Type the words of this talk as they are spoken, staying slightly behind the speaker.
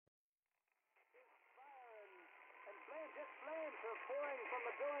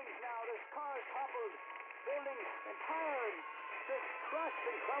building entire just crushed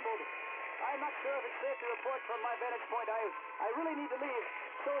and crumbled. I'm not sure if it's safe to report from my vantage point. I really need to leave.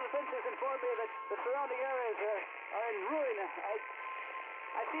 So the fences inform me that the surrounding areas are in ruin.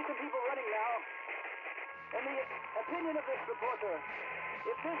 I see some people running now. In the opinion of this reporter,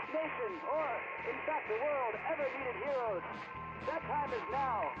 if this nation, or in fact the world, ever needed heroes, that time is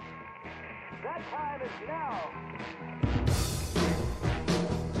now. That time is now.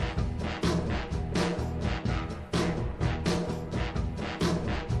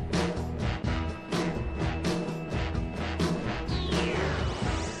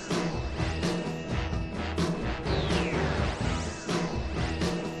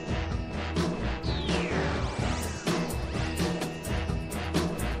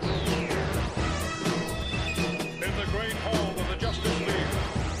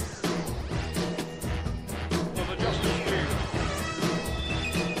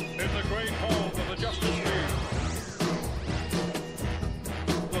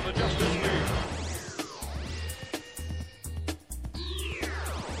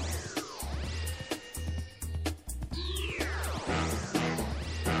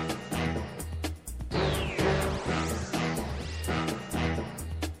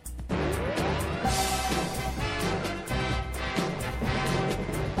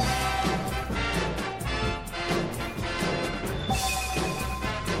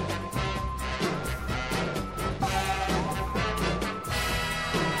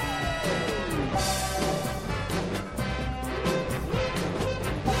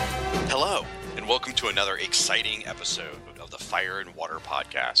 Welcome to another exciting episode of the Fire and Water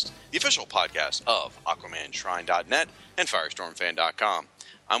Podcast, the official podcast of AquamanShrine.net and FirestormFan.com.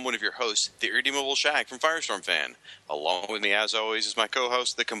 I'm one of your hosts, the irredeemable Shag from Firestorm Fan. Along with me, as always, is my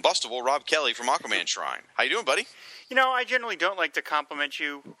co-host, the combustible Rob Kelly from Aquaman Shrine. How you doing, buddy? You know, I generally don't like to compliment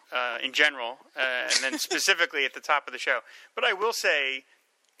you in general, and then specifically at the top of the show. But I will say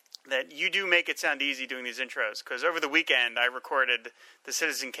that you do make it sound easy doing these intros, because over the weekend I recorded the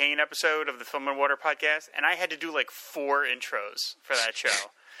Citizen Kane episode of the Film and Water podcast, and I had to do like 4 intros for that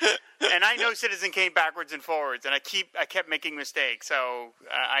show. And I know Citizen Kane backwards and forwards, and I kept making mistakes. So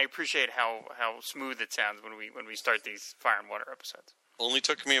I appreciate how smooth it sounds when we start these Fire and Water episodes. Only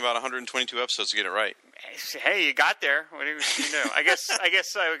took me about 122 episodes to get it right. Hey, you got there. What do you know? I guess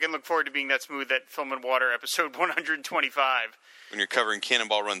I can look forward to being that smooth at Film and Water episode 125. When you're covering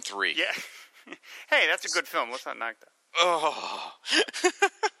Cannonball Run 3. Yeah. Hey, that's a good film. Let's not knock that. Oh.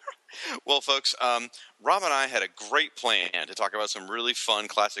 Well, folks, Rob and I had a great plan to talk about some really fun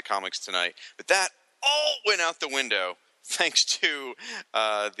classic comics tonight, but that all went out the window thanks to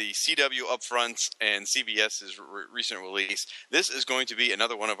the CW upfronts and CBS's recent release. This is going to be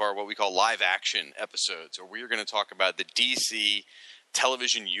another one of our what we call live action episodes, where we are going to talk about the DC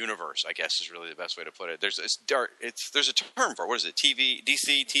television universe, I guess is really the best way to put it. There's a term for it. What is it?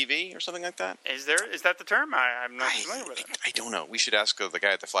 DC TV or something like that? Is that the term? I'm not familiar with it. I don't know. We should ask the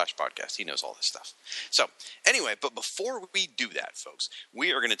guy at the Flash podcast. He knows all this stuff. So anyway, but before we do that, folks,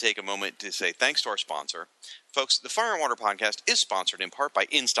 we are going to take a moment to say thanks to our sponsor. Folks, the Fire and Water Podcast is sponsored in part by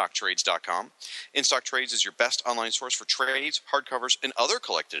InStockTrades.com. InStock Trades is your best online source for trades, hardcovers, and other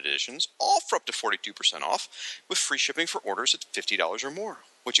collected editions, all for up to 42% off, with free shipping for orders at $50 or more.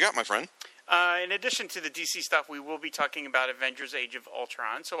 What you got, my friend? In addition to the DC stuff, we will be talking about Avengers Age of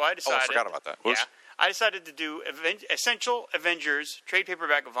Ultron. So I decided... Oh, I forgot about that. Yeah, I decided to do Essential Avengers Trade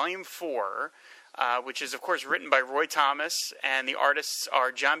Paperback Volume 4, which is, of course, written by Roy Thomas, and the artists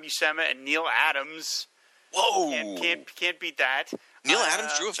are John Buscema and Neil Adams. Whoa! And can't beat that. Neil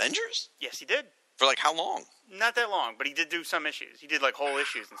Adams drew Avengers? Yes, he did. For like how long? Not that long, but he did do some issues. He did like whole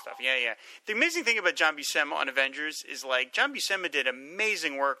issues and stuff. Yeah. The amazing thing about John Buscema on Avengers is like John Buscema did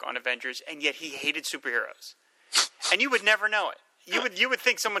amazing work on Avengers, and yet he hated superheroes. And you would never know it. You would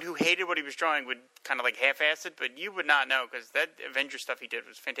think someone who hated what he was drawing would kind of like half-ass it, but you would not know because that Avengers stuff he did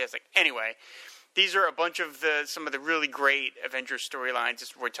was fantastic. Anyway, these are a bunch of some of the really great Avengers storylines.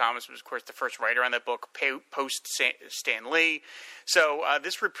 Roy Thomas was, of course, the first writer on that book, post Stan Lee. So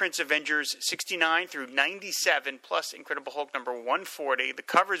this reprints Avengers 69 through 97, plus Incredible Hulk number 140. The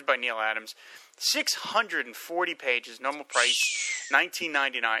cover's by Neil Adams. 640 pages, normal price,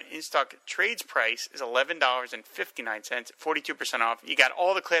 $19.99. In-stock trades price is $11.59, 42% off. You got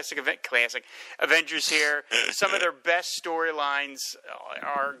all the classic Avengers here. Some of their best storylines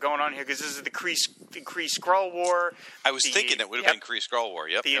are going on here because this is the Kree Skrull War. I was thinking it would have been Kree Skrull War.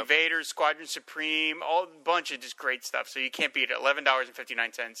 Yep. The Invaders, Squadron Supreme, a bunch of just great stuff. So you can't beat it.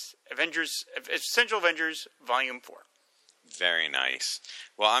 $11.59. Avengers, Essential Avengers, Volume 4. Very nice.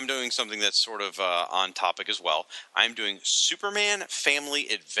 Well, I'm doing something that's sort of on topic as well. I'm doing Superman Family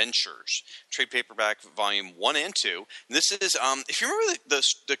Adventures, trade paperback volume 1 and 2. And this is, if you remember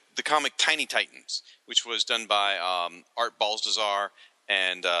the comic Tiny Titans, which was done by Art Baltazar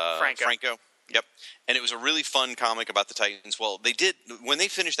and Franco. Yep. And it was a really fun comic about the Titans. Well, when they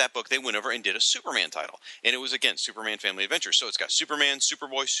finished that book, they went over and did a Superman title. And it was, again, Superman Family Adventures. So it's got Superman,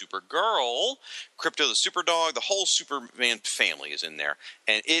 Superboy, Supergirl, Krypto the Superdog, the whole Superman family is in there.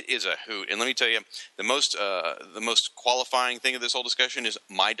 And it is a hoot. And let me tell you, the most qualifying thing of this whole discussion is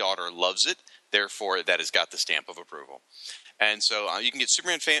my daughter loves it. Therefore, that has got the stamp of approval. And so you can get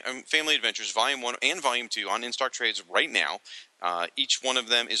Superman Family Adventures Volume 1 and Volume 2 on In-Stock Trades right now. Each one of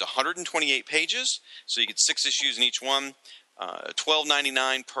them is 128 pages, so you get 6 issues in each one.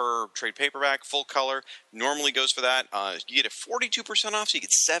 $12.99 per trade paperback, full color. Normally goes for that. You get it 42% off, so you get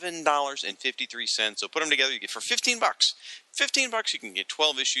 $7.53. So put them together, you get for $15. $15, you can get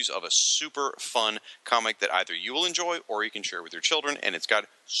 12 issues of a super fun comic that either you will enjoy or you can share with your children, and it's got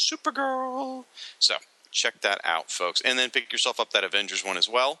Supergirl. So check that out, folks. And then pick yourself up that Avengers one as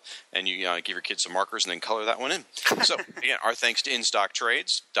well, and you give your kids some markers and then color that one in. So, again, our thanks to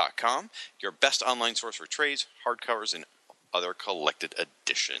InStockTrades.com, your best online source for trades, hardcovers, and other collected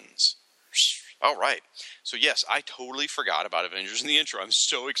editions. All right. So, yes, I totally forgot about Avengers in the intro. I'm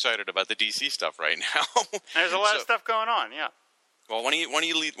so excited about the DC stuff right now. There's a lot of stuff going on, yeah. Well, why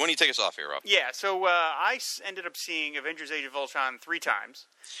don't you take us off here, Rob? Yeah, so I ended up seeing Avengers Age of Ultron 3 times.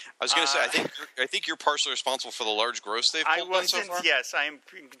 I was going to say, I think you're partially responsible for the large gross they've pulled in so far. Yes, I am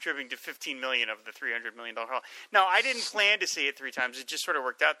contributing to $15 million of the $300 million haul. No, I didn't plan to see it 3 times. It just sort of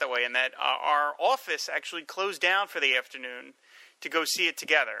worked out that way, in that our office actually closed down for the afternoon to go see it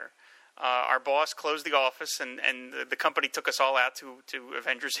together. Our boss closed the office, and the company took us all out to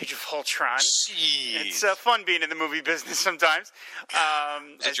Avengers Age of Ultron. Jeez. It's fun being in the movie business sometimes.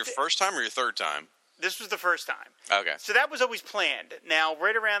 Is it your first time or your third time? This was the first time. Okay. So that was always planned. Now,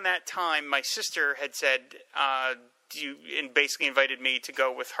 right around that time, my sister had said, and basically invited me to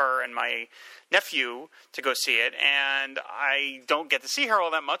go with her and my nephew to go see it, and I don't get to see her all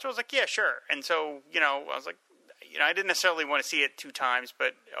that much. I was like, yeah, sure. And so, I was like, I didn't necessarily want to see it 2 times,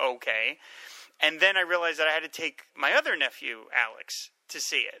 but okay. And then I realized that I had to take my other nephew, Alex, to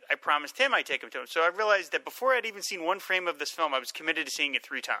see it. I promised him I'd take him to him. So I realized that before I'd even seen one frame of this film, I was committed to seeing it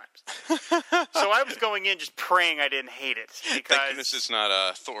 3 times. So I was going in just praying I didn't hate it. Because, thank goodness it's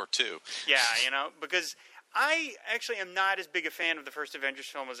not Thor 2. Yeah, because I actually am not as big a fan of the first Avengers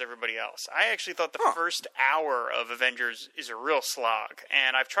film as everybody else. I actually thought the first hour of Avengers is a real slog.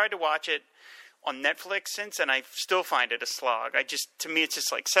 And I've tried to watch it on Netflix since, and I still find it a slog. To me, it's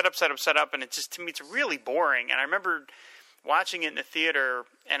just like set up, and to me, it's really boring. And I remember watching it in the theater,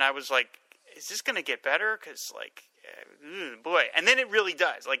 and I was like, is this going to get better? Because, boy. And then it really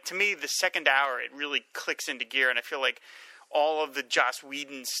does. Like, to me, the second hour, it really clicks into gear, and I feel like all of the Joss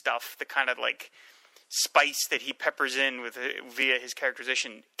Whedon stuff, the kind of, spice that he peppers in via his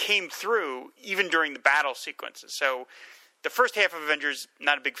characterization, came through even during the battle sequences. So the first half of Avengers,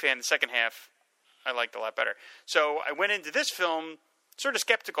 not a big fan. The second half, I liked a lot better. So I went into this film sort of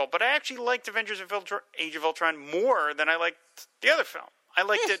skeptical, but I actually liked Avengers Age of Ultron more than I liked the other film. I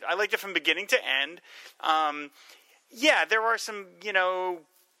liked it. I liked it from beginning to end. There are some,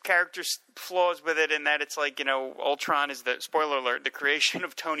 character flaws with it, in that it's Ultron is, the spoiler alert, the creation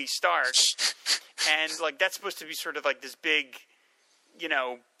of Tony Stark, and that's supposed to be sort of this big,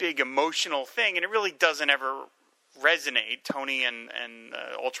 big emotional thing, and it really doesn't ever resonate. Tony and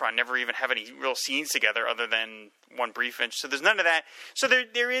Ultron never even have any real scenes together other than one brief inch. So there's none of that. So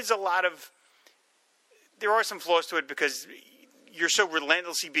there are some flaws to it because you're so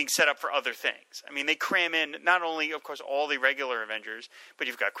relentlessly being set up for other things. I mean, they cram in not only, of course, all the regular Avengers, but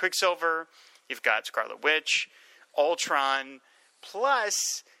you've got Quicksilver, you've got Scarlet Witch, Ultron,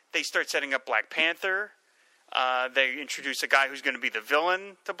 plus they start setting up Black Panther. They introduce a guy who's going to be the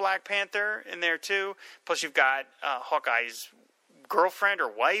villain to Black Panther in there, too. Plus, you've got Hawkeye's girlfriend or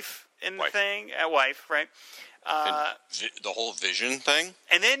wife in the thing. Wife, right? The whole Vision thing?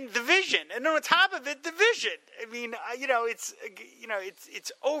 And then the Vision. And on top of it, the Vision. I mean,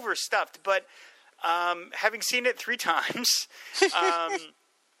 it's overstuffed. But having seen it 3 times, I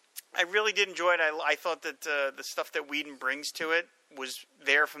really did enjoy it. I thought that the stuff that Whedon brings to it was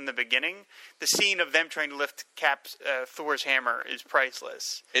there from the beginning. The scene of them trying to lift Thor's hammer is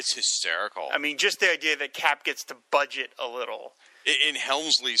priceless. It's hysterical. I mean, just the idea that Cap gets to budget a little. In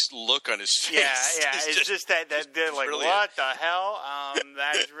Helmsley's look on his face. Yeah, it's just that they're like, brilliant. What the hell?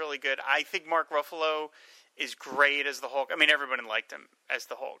 That is really good. I think Mark Ruffalo is great as the Hulk. I mean, everybody liked him as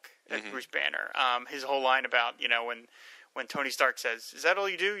the Hulk, as Bruce Banner. His whole line about, when Tony Stark says, "Is that all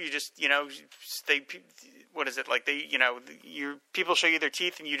you do? You just, what is it like? Your people show you their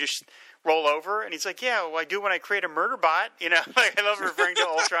teeth and you just roll over?" And he's like, "Yeah, well, I do when I create a murder bot." Like I love referring to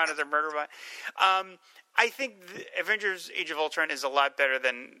Ultron as a murder bot. I think Avengers: Age of Ultron is a lot better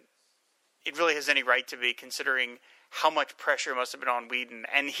than it really has any right to be, considering how much pressure must have been on Whedon,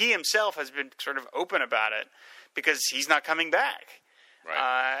 and he himself has been sort of open about it because he's not coming back.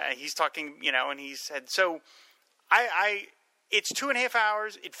 Right. He's talking, and he said so. It's 2.5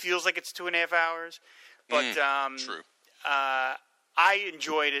 hours. It feels like it's 2.5 hours, but True. I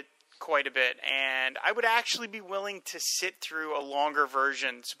enjoyed it quite a bit, and I would actually be willing to sit through a longer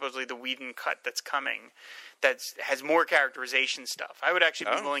version, supposedly the Whedon cut that's coming, that has more characterization stuff. I would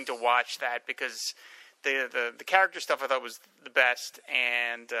actually be willing to watch that because the character stuff I thought was the best,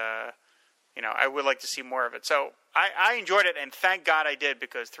 and I would like to see more of it. So I enjoyed it, and thank God I did,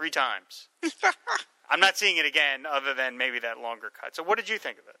 because 3 times. I'm not seeing it again, other than maybe that longer cut. So what did you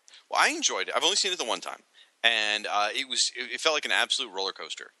think of it? Well, I enjoyed it. I've only seen it the one time. And it felt like an absolute roller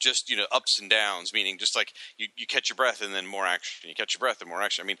coaster. Just, ups and downs, meaning just like you catch your breath and then more action. You catch your breath and more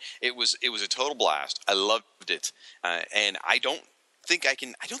action. I mean, it was a total blast. I loved it. And I don't think I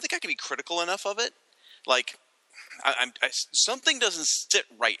can be critical enough of it. Like, something doesn't sit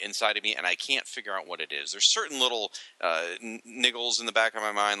right inside of me, and I can't figure out what it is. There's certain little niggles in the back of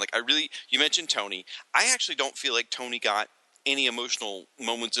my mind. Like, you mentioned Tony. I actually don't feel like Tony got any emotional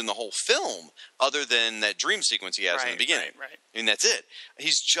moments in the whole film other than that dream sequence he has in the beginning. Right. I mean, that's it.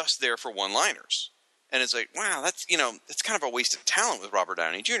 He's just there for one-liners. And it's like, wow, that's kind of a waste of talent with Robert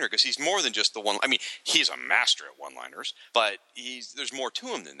Downey Jr. because he's more than just the one. I mean, he's a master at one-liners, but there's more to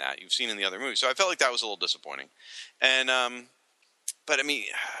him than that. You've seen in the other movies, so I felt like that was a little disappointing. And but I mean,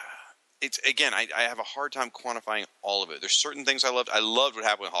 it's again, I have a hard time quantifying all of it. There's certain things I loved. I loved what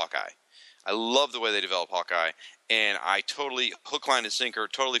happened with Hawkeye. I love the way they developed Hawkeye, and I totally, hook, line, and sinker,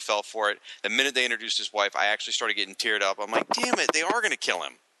 totally fell for it. The minute they introduced his wife, I actually started getting teared up. I'm like, damn it, they are going to kill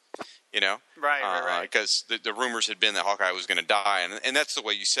him. Right. Because the rumors had been that Hawkeye was going to die, and that's the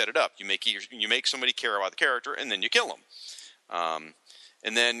way you set it up. You make somebody care about the character, and then you kill him.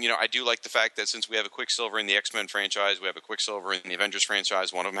 And then I do like the fact that since we have a Quicksilver in the X-Men franchise, we have a Quicksilver in the Avengers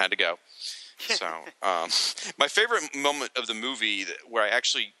franchise. One of them had to go. So my favorite moment of the movie where I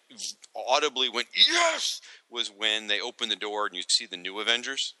actually audibly went yes was when they opened the door and you see the new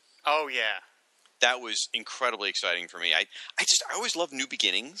Avengers. Oh yeah. That was incredibly exciting for me. I always love new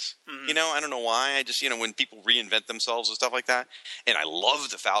beginnings. Mm-hmm. I don't know why. I just, when people reinvent themselves and stuff like that. And I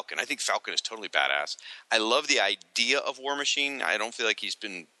love the Falcon. I think Falcon is totally badass. I love the idea of War Machine. I don't feel like he's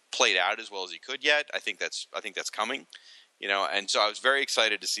been played out as well as he could yet. I think that's coming. And so I was very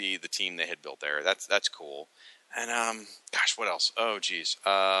excited to see the team they had built there. That's cool. And gosh, what else? Oh, geez.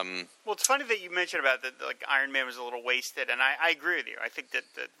 Well, it's funny that you mentioned about that. Like Iron Man was a little wasted, and I agree with you. I think that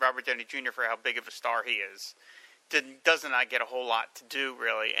Robert Downey Jr., for how big of a star he is, does not get a whole lot to do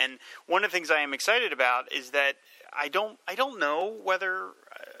really. And one of the things I am excited about is that I don't know whether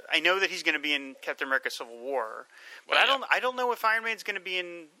I know that he's going to be in Captain America: Civil War, but I don't know if Iron Man's going to be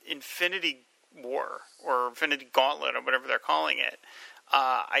in Infinity War or Infinity Gauntlet or whatever they're calling it.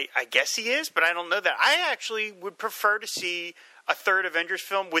 I guess he is, but I don't know that. I actually would prefer to see a third Avengers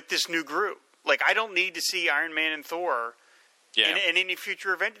film with this new group. Like, I don't need to see Iron Man and Thor in any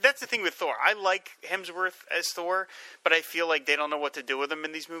future event. That's the thing with Thor. I like Hemsworth as Thor, but I feel like they don't know what to do with him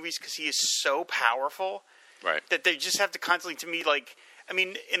in these movies because he is so powerful that they just have to constantly, to me, like, I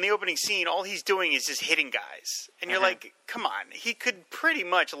mean, in the opening scene, all he's doing is just hitting guys. And you're like, come on. He could pretty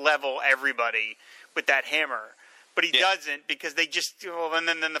much level everybody with that hammer. But he doesn't because they just and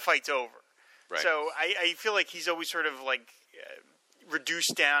then the fight's over. Right. So I feel like he's always sort of like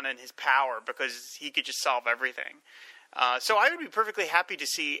reduced down in his power because he could just solve everything. So I would be perfectly happy to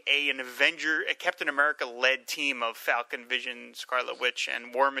see a Captain America led team of Falcon, Vision, Scarlet Witch,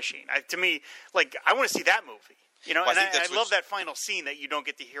 and War Machine. To me, like I want to see that movie. Well, and I love that final scene that you don't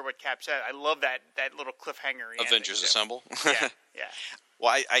get to hear what Cap said. I love that little cliffhanger. Avengers Assemble. Yeah.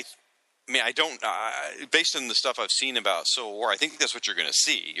 Well, I mean, I don't. Based on the stuff I've seen about Civil War, I think that's what you're going to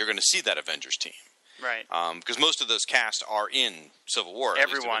see. You're going to see that Avengers team, right? Because most of those cast are in Civil War.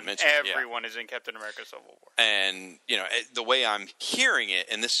 Everyone is in Captain America: Civil War. And the way I'm hearing it,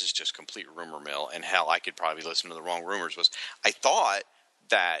 and this is just complete rumor mill, and hell, I could probably listen to the wrong rumors. Was I thought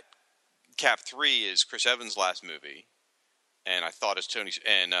that Cap 3 is Chris Evans' last movie, and I thought it's Tony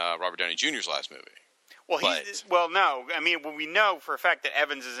and Robert Downey Jr.'s last movie. Well, no. I mean, we know for a fact that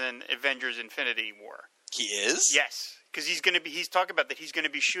Evans is in Avengers: Infinity War. He is? Yes, because he's talking about that he's going to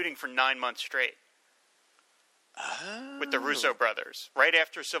be shooting for 9 months straight. Oh. With the Russo brothers. Right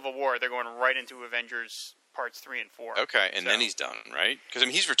after Civil War, they're going right into Avengers parts 3 and 4. Okay, and then he's done, right? Because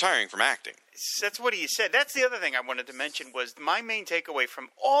he's retiring from acting. That's what he said. That's the other thing I wanted to mention was my main takeaway from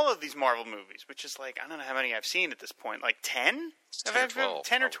all of these Marvel movies, which is like, I don't know how many I've seen at this point, like 10? 10 or 12.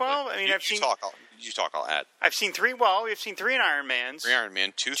 10 or 12? I mean, I've seen... I'll add. I've seen 3, well, we've seen 3 Iron Mans. 3 Iron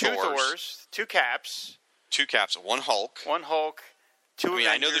Man, 2 Thors, 2 Caps. 2 Caps, 1 Hulk. 1 Hulk, 2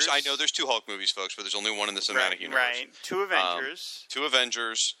 Avengers. I know there's 2 Hulk movies, folks, but there's only one in the cinematic universe. Right, 2 Avengers. 2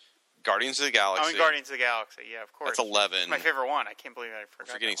 Avengers, Guardians of the Galaxy. Oh, and Guardians of the Galaxy, yeah, of course. That's 11. It's my favorite one. I can't believe I forgot.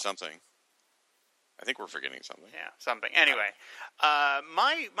 We're forgetting something. I think we're forgetting something. Yeah, something. Anyway,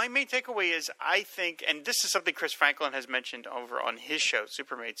 my main takeaway is I think, and this is something Chris Franklin has mentioned over on his show,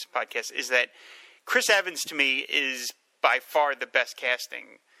 Supermates podcast, is that Chris Evans to me is by far the best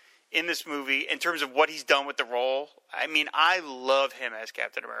casting in this movie in terms of what he's done with the role. I mean, I love him as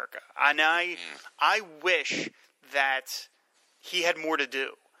Captain America, and I wish that he had more to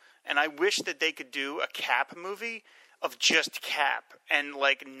do, and I wish that they could do a Cap movie of just Cap, and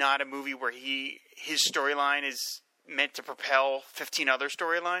like not a movie where his storyline is meant to propel 15 other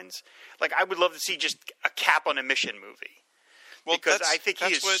storylines. Like I would love to see just a Cap on a mission movie. Well, because I think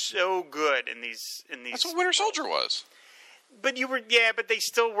he is so good in these. That's what Winter Soldier was. But but they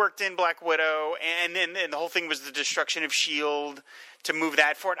still worked in Black Widow, and the whole thing was the destruction of S.H.I.E.L.D. to move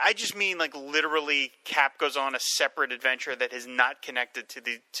that forward. I just mean like literally Cap goes on a separate adventure that is not connected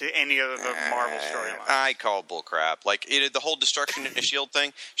to any of the Marvel storylines. I call bullcrap. Like the whole destruction of S.H.I.E.L.D.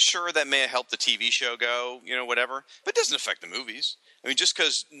 thing, sure, that may have helped the TV show go, whatever, but it doesn't affect the movies. I mean, just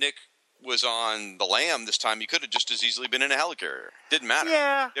because Nick was on the Lamb this time, he could have just as easily been in a helicarrier. Didn't matter.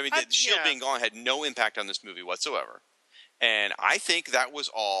 Yeah. I mean, S.H.I.E.L.D. being gone had no impact on this movie whatsoever. And I think that was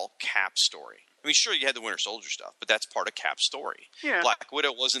all Cap's story. I mean, sure, you had the Winter Soldier stuff, but that's part of Cap's story. Yeah. Black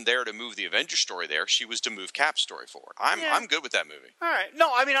Widow wasn't there to move the Avengers story there. She was to move Cap's story forward. I'm good with that movie. All right. No,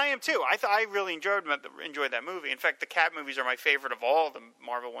 I mean, I am too. I really enjoyed that movie. In fact, the Cap movies are my favorite of all the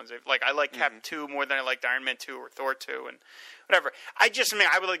Marvel ones. Like, I like Cap 2 more than I liked Iron Man 2 or Thor 2 and whatever. I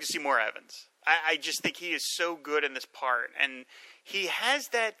would like to see more Evans. I just think he is so good in this part. And he has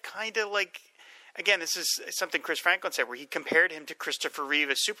that kind of like... Again, this is something Chris Franklin said, where he compared him to Christopher Reeve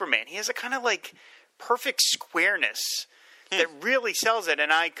as Superman. He has a kind of like perfect squareness that really sells it,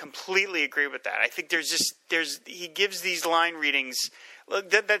 and I completely agree with that. I think he gives these line readings.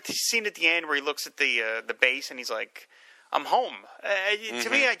 That scene at the end where he looks at the base and he's like, "I'm home." To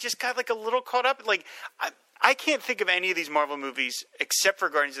me, I just got like a little caught up. Like I can't think of any of these Marvel movies except for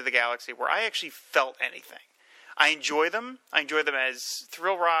Guardians of the Galaxy where I actually felt anything. I enjoy them. I enjoy them as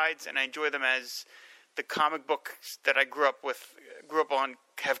thrill rides, and I enjoy them as the comic books that I grew up on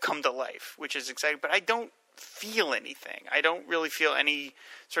have come to life, which is exciting. But I don't feel anything. I don't really feel any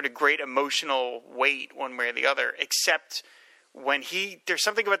sort of great emotional weight one way or the other, except when there's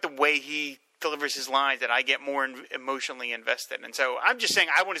something about the way he delivers his lines that I get more emotionally invested. And so I'm just saying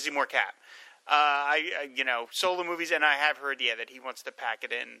I want to see more Cap. Solo movies, and I have heard, that he wants to pack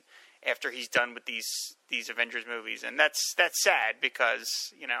it in after he's done with these Avengers movies, and that's sad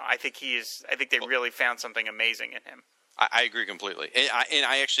because I think they really found something amazing in him. I agree completely, and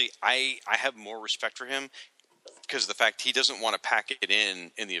I have more respect for him because of the fact he doesn't want to pack it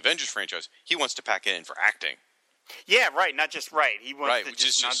in the Avengers franchise. He wants to pack it in for acting. Yeah, right. Not just right. He wants to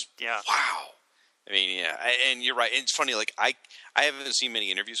just wow. I mean, yeah, and you're right. It's funny. Like I haven't seen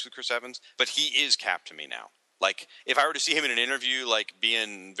many interviews with Chris Evans, but he is Cap to me now. Like, if I were to see him in an interview, like,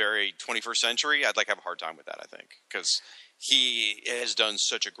 being very 21st century, I'd, have a hard time with that, I think. Because he has done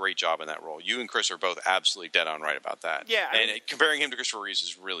such a great job in that role. You and Chris are both absolutely dead on right about that. Yeah. Comparing him to Christopher Reeve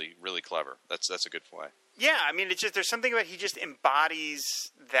is really, really clever. That's a good play. Yeah, I mean, it's just, there's something about he just embodies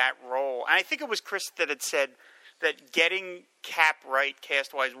that role. And I think it was Chris that had said that getting Cap right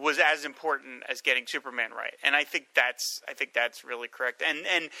cast-wise was as important as getting Superman right, and I think that's really correct. And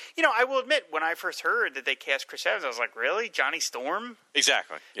I will admit, when I first heard that they cast Chris Evans, I was like, really, Johnny Storm?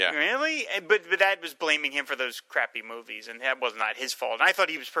 Exactly. Yeah. Really? But that was blaming him for those crappy movies, and that was not his fault. And I thought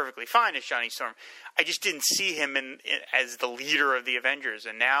he was perfectly fine as Johnny Storm. I just didn't see him as the leader of the Avengers.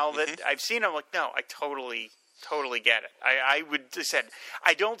 And now that I've seen him, I'm like, no, I totally get it. I would have said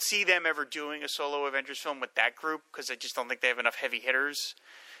I don't see them ever doing a solo Avengers film with that group because I just don't think they have enough heavy hitters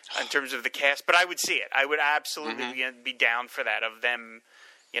in terms of the cast. But I would see it. I would absolutely be down for that, of them,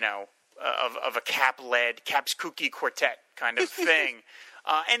 of a Cap's kooky quartet kind of thing.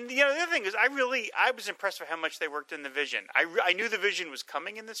 And the other thing is, I was impressed with how much they worked in the Vision. I knew the Vision was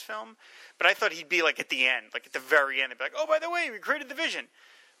coming in this film, but I thought he'd be like at the end, like at the very end, they'd be like, oh, by the way, we created the Vision.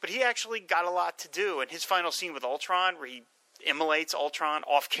 But he actually got a lot to do. And his final scene with Ultron, where he immolates Ultron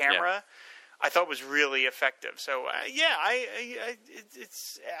off camera, I thought was really effective. So yeah, I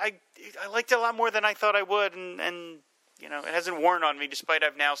liked it a lot more than I thought I would, and you know, it hasn't worn on me, despite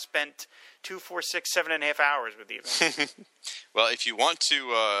I've now spent 2, 4, 6, 7.5 hours with the Avengers. Well, if you want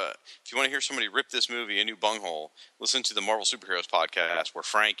to hear somebody rip this movie a new bunghole, listen to the Marvel Superheroes podcast, where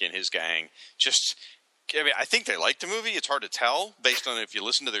Frank and his gang just. I mean, I think they like the movie. It's hard to tell based on if you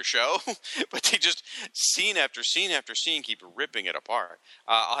listen to their show, but they just scene after scene after scene keep ripping it apart.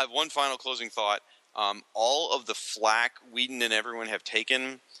 I'll have one final closing thought. All of the flack Whedon and everyone have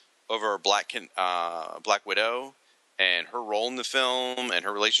taken over Black Widow and her role in the film and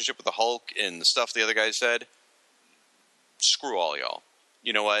her relationship with the Hulk and the stuff the other guys said, screw all y'all.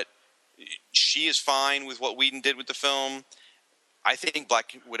 You know what? She is fine with what Whedon did with the film. I think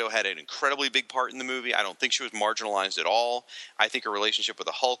Black Widow had an incredibly big part in the movie. I don't think she was marginalized at all. I think her relationship with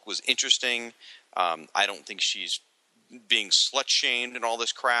the Hulk was interesting. I don't think she's being slut-shamed and all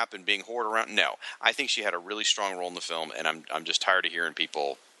this crap and being whored around. No. I think she had a really strong role in the film, and I'm just tired of hearing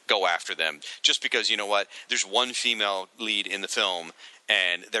people go after them just because, you know what, there's one female lead in the film,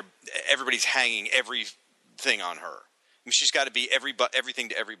 and everybody's hanging everything on her. I mean, she's got to be everything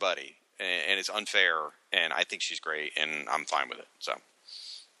to everybody. And it's unfair, and I think she's great, and I'm fine with it. So,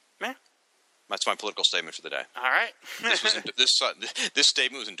 yeah, that's my political statement for the day. All right. This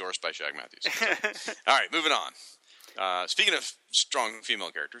statement was endorsed by Shag Matthews. All right, moving on. Speaking of strong female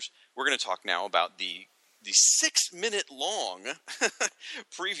characters, we're going to talk now about the 6-minute long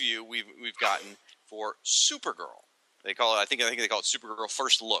preview we've gotten for Supergirl. They call it. I think they call it Supergirl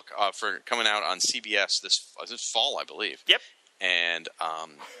First Look for coming out on CBS this fall, I believe. Yep. And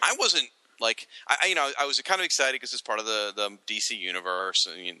I wasn't like I was kind of excited because it's part of the DC universe,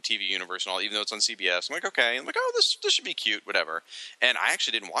 TV universe, and all. Even though it's on CBS, I'm like, okay. I'm like, oh, this should be cute, whatever. And I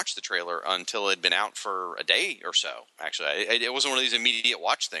actually didn't watch the trailer until it had been out for a day or so. Actually, it wasn't one of these immediate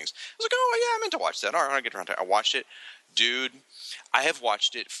watch things. I was like, oh yeah, I meant to watch that. All right, I'll get around to it. I watched it, dude. I have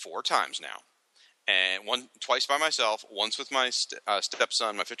watched it 4 times now. And twice by myself, once with my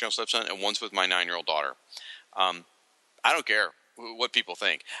stepson, my 15-year-old stepson, and once with my 9-year-old daughter. I don't care what people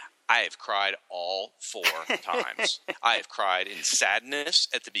think. I have cried all 4 times. I have cried in sadness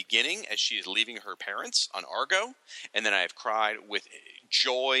at the beginning as she is leaving her parents on Argo, and then I have cried with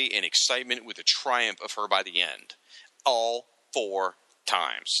joy and excitement with the triumph of her by the end. All 4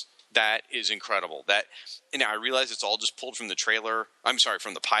 times. That is incredible. And I realize it's all just pulled from the trailer. I'm sorry,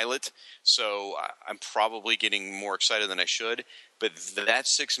 from the pilot. So I'm probably getting more excited than I should. But that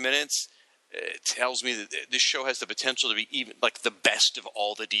 6 minutes tells me that this show has the potential to be even like the best of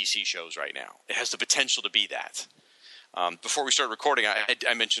all the DC shows right now. It has the potential to be that. Before we started recording,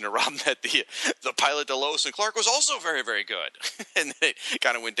 I mentioned to Rob that the pilot to Lois and Clark was also very, very good. And it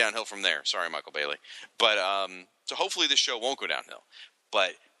kind of went downhill from there. Sorry, Michael Bailey. But so hopefully this show won't go downhill.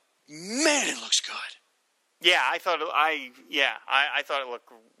 But man, it looks good. Yeah, I thought it looked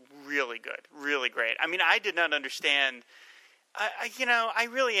really good, really great. I mean, I did not understand. I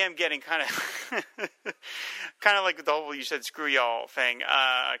really am getting kind of like the whole you said screw y'all thing.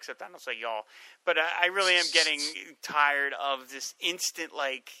 Except I don't say y'all, but I really am getting tired of this instant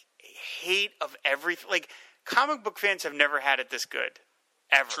like hate of everything. Like comic book fans have never had it this good,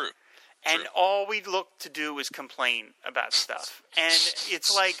 ever. True. And all we look to do is complain about stuff, and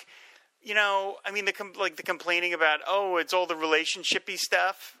it's like. I mean, the complaining about, it's all the relationship-y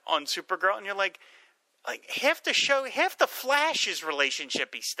stuff on Supergirl, and you're like half the Flash is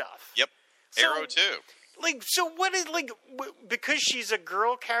relationship-y stuff. Yep. Arrow too. So what is because she's a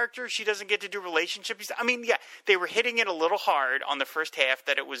girl character, she doesn't get to do relationship-y stuff? I mean, yeah, they were hitting it a little hard on the first half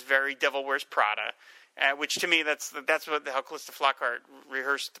that it was very Devil Wears Prada, which to me that's how Calista Flockhart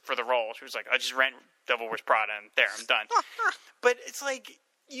rehearsed for the role. She was like, I just rent Devil Wears Prada, and there, I'm done. But it's like.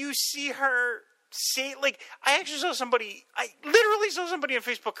 You see her say, I literally saw somebody on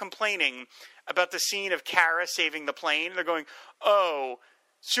Facebook complaining about the scene of Kara saving the plane. They're going, oh,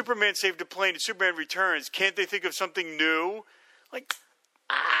 Superman saved the plane and Superman returns. Can't they think of something new?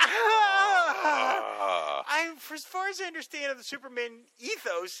 For as far as I understand of the Superman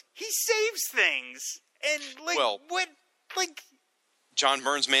ethos, he saves things. And, John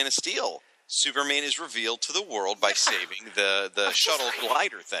Byrne's Man of Steel. Superman is revealed to the world by saving the shuttle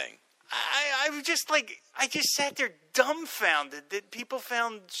glider thing. I just sat there dumbfounded that people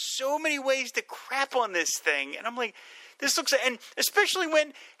found so many ways to crap on this thing. And I'm like, this looks, and especially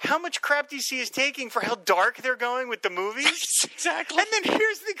when how much crap DC is taking for how dark they're going with the movies. Exactly. And then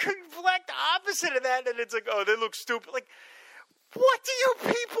here's the exact opposite of that. And it's like, oh, they look stupid. Like, what do you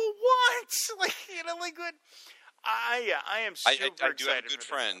people want? What? I am super I do have a excited good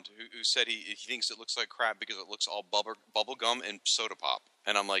for friend who said he thinks it looks like crap because it looks all bubble gum and soda pop.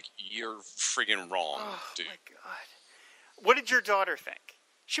 And I'm like, you're friggin' wrong, dude. Oh, my God. What did your daughter think?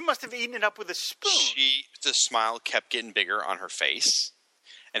 She must have eaten it up with a spoon. The smile kept getting bigger on her face.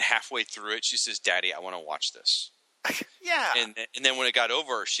 And halfway through it, she says, Daddy, I want to watch this. Yeah. And then when it got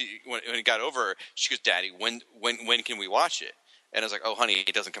over, she goes, Daddy, when can we watch it? And I was like, oh, honey,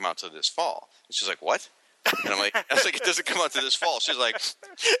 it doesn't come out till this fall. And she's like, what? And I was like, it doesn't come out to this fall. She's like,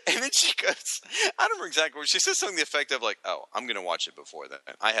 and then she goes, I don't remember exactly what she says, something to the effect of like, oh, I'm going to watch it before then.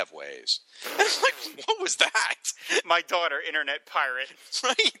 I have ways. And I'm like, what was that? My daughter, internet pirate.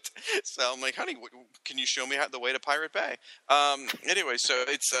 Right. So I'm like, honey, can you show me the way to Pirate Bay? Anyway, so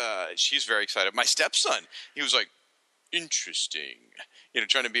it's she's very excited. My stepson, he was like, interesting,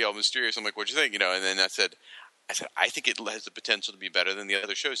 trying to be all mysterious. I'm like, what'd you think? And then I said, I think it has the potential to be better than the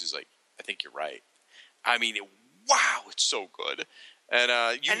other shows. He's like, I think you're right. I mean, wow, it's so good.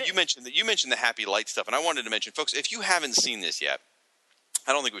 And you mentioned the Happy Light stuff, and I wanted to mention, folks, if you haven't seen this yet,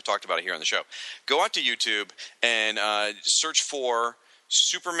 I don't think we've talked about it here on the show. Go out to YouTube and search for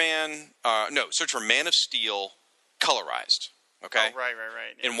search for Man of Steel colorized. Okay. Oh, right.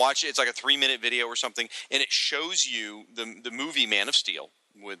 Yeah. And watch it. It's like a 3-minute video or something, and it shows you the movie Man of Steel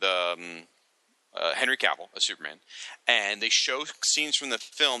with Henry Cavill as Superman, and they show scenes from the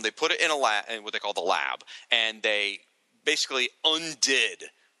film. They put it in a lab, what they call the lab, and they basically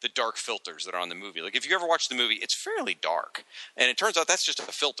undid the dark filters that are on the movie. Like if you ever watch the movie, it's fairly dark, and it turns out that's just a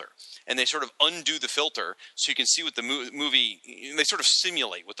filter. And they sort of undo the filter so you can see what the movie. They sort of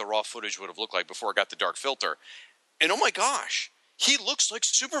simulate what the raw footage would have looked like before it got the dark filter. And oh my gosh, he looks like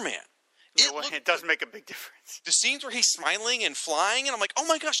Superman. It does make a big difference. The scenes where he's smiling and flying, and I'm like, oh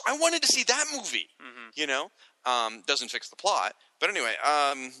my gosh, I wanted to see that movie. Mm-hmm. Doesn't fix the plot, but anyway,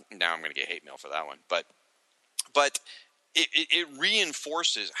 now I'm going to get hate mail for that one. But it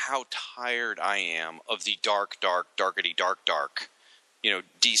reinforces how tired I am of the darkety dark,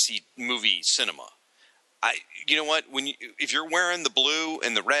 DC movie cinema. You know what? If you're wearing the blue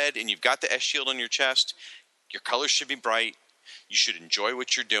and the red and you've got the S shield on your chest, your colors should be bright. You should enjoy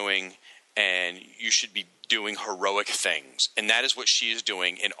what you're doing, and you should be doing heroic things. And that is what she is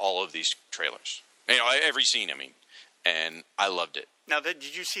doing in all of these trailers. Every scene, and I loved it. Now,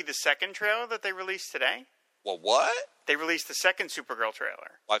 did you see the second trailer that they released today? Well, what? They released the second Supergirl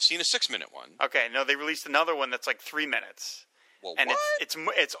trailer. Well, I've seen a 6-minute one. Okay, no, they released another one that's like 3 minutes. Well, and what?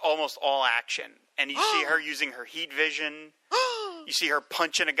 it's almost all action, and you see her using her heat vision. You see her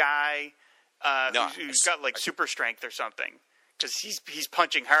punching a guy who's got like super strength or something, because he's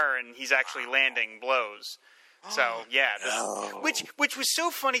punching her and he's actually landing blows. So yeah, which was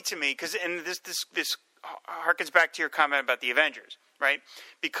so funny to me, because this harkens back to your comment about the Avengers, right?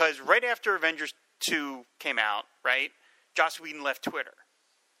 Because right after Avengers 2 came out, right, Joss Whedon left Twitter.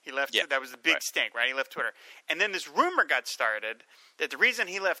 He left. Yeah, that was the big stink, right? He left Twitter, and then this rumor got started that the reason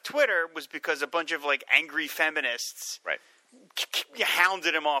he left Twitter was because a bunch of like angry feminists,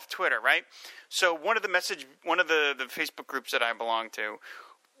 hounded him off Twitter, right? So one of the Facebook groups that I belong to,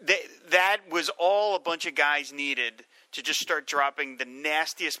 that was all a bunch of guys needed to just start dropping the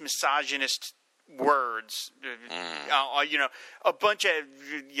nastiest misogynist words. A bunch of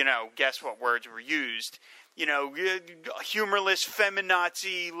guess what words were used. Humorless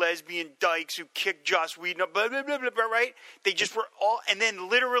feminazi lesbian dykes who kicked Joss Whedon, blah, blah, blah, blah, blah, right? They just were all, and then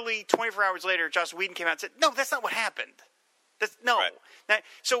literally 24 hours later, Joss Whedon came out and said, no, that's not what happened.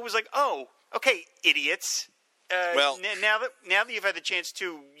 So it was like, oh, okay, idiots. Now that you've had the chance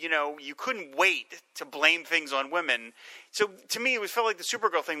to, you couldn't wait to blame things on women. So to me, it felt like the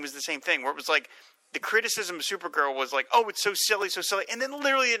Supergirl thing was the same thing, where it was like, the criticism of Supergirl was like, oh, it's so silly. And then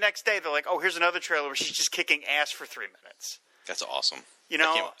literally the next day, they're like, oh, here's another trailer where she's just kicking ass for 3 minutes. That's awesome.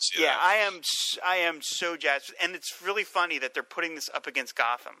 I am so jazzed. And it's really funny that they're putting this up against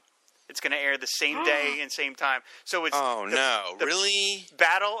Gotham. It's going to air the same day and same time. So it's really?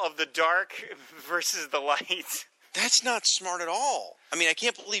 Battle of the dark versus the light. That's not smart at all. I mean, I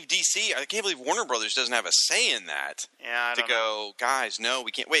can't believe Warner Brothers doesn't have a say in that. Yeah, I don't know. Guys, no,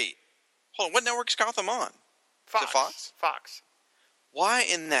 we can't. Wait. Hold on, what network is Gotham on? Fox. Is it Fox? Fox. Why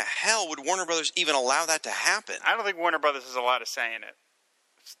in the hell would Warner Brothers even allow that to happen? I don't think Warner Brothers has a lot of say in it.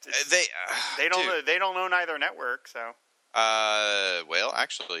 They don't own either network, so. Well,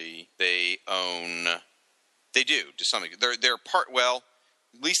 actually, they do to some extent. They're part. Well,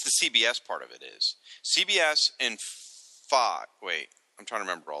 at least the CBS part of it is. CBS and Fox. Wait, I'm trying to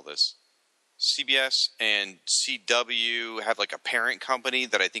remember all this. CBS and CW have like a parent company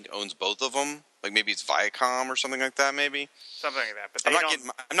that I think owns both of them. Like maybe it's Viacom or something like that. Maybe something like that. But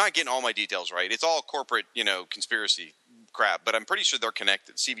I'm not getting all my details right. It's all corporate, conspiracy crap. But I'm pretty sure they're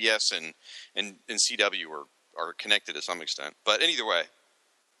connected. CBS and CW are connected to some extent. But either way,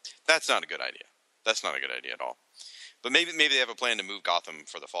 that's not a good idea. That's not a good idea at all. But maybe they have a plan to move Gotham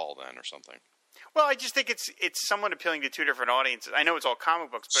for the fall then or something. Well, I just think it's somewhat appealing to two different audiences. I know it's all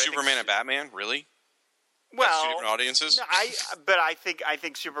comic books, but Superman and Batman, really? Well, that's two different audiences. No, I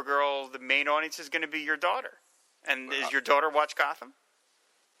think Supergirl, the main audience is going to be your daughter. And does your daughter watch Gotham?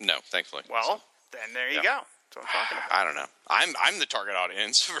 No, thankfully. Well, then there you go. That's what I'm talking about. I don't know. I'm the target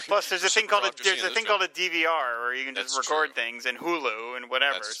audience. Plus, there's a thing called a DVR where you can just record things, and Hulu and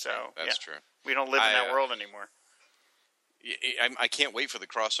whatever. That's true. We don't live in that world anymore. I can't wait for the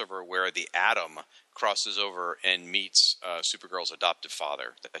crossover where the Atom crosses over and meets Supergirl's adoptive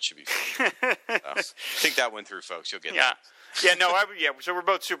father. That should be fun. Think that one through, folks. You'll get that. Yeah, no, so we're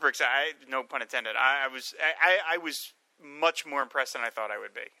both super excited. No pun intended. I was much more impressed than I thought I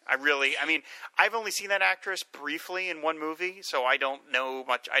would be. I've only seen that actress briefly in one movie, so I don't know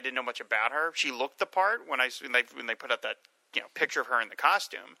much. I didn't know much about her. She looked the part when they put up that picture of her in the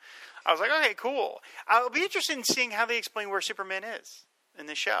costume. I was like, okay, cool. I'll be interested in seeing how they explain where Superman is in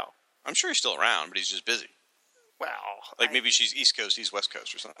this show. I'm sure he's still around, but he's just busy. Well, maybe she's East Coast, he's West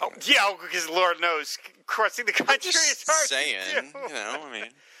Coast or something. Oh, yeah, because Lord knows, crossing the country is hard to do.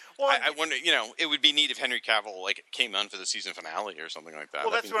 Well, I wonder, it would be neat if Henry Cavill came on for the season finale or something like that.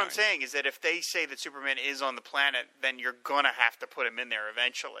 Well, that's what I'm saying, is that if they say that Superman is on the planet, then you're going to have to put him in there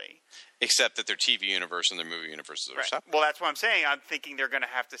eventually. Except that their TV universe and their movie universes are separate. Well, that's what I'm saying. I'm thinking they're going to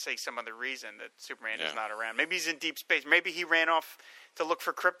have to say some other reason that Superman is not around. Maybe he's in deep space. Maybe he ran off to look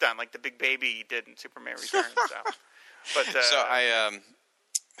for Krypton like the big baby did in Superman Returns.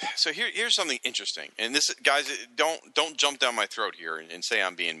 So here's something interesting, and this, guys, don't jump down my throat here and say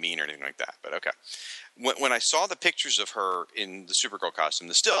I'm being mean or anything like that. But okay, when I saw the pictures of her in the Supergirl costume,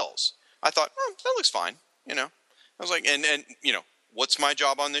 the stills, I thought, that looks fine. I was like, and what's my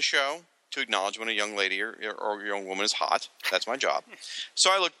job on this show? To acknowledge when a young lady or a young woman is hot. That's my job. So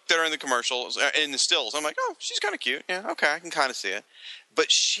I looked at her in the commercials, in the stills. I'm like, oh, she's kind of cute. Yeah, okay, I can kind of see it.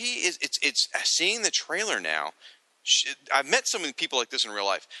 But she is. It's seeing the trailer now. I've met some people like this in real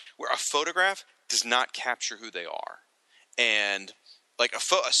life, where a photograph does not capture who they are, and like a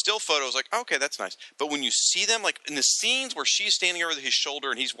still photo is like, okay, that's nice. But when you see them, like in the scenes where she's standing over his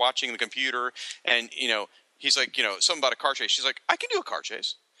shoulder and he's watching the computer, and he's like, something about a car chase. She's like, I can do a car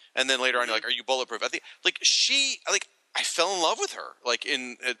chase. And then later on, you're like, are you bulletproof? I think I fell in love with her, like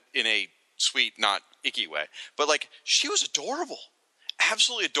in a sweet, not icky way. But she was adorable.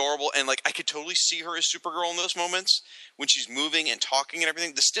 Absolutely adorable, and I could totally see her as Supergirl in those moments when she's moving and talking and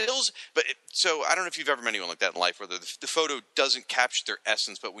everything. The stills, so I don't know if you've ever met anyone like that in life, where the photo doesn't capture their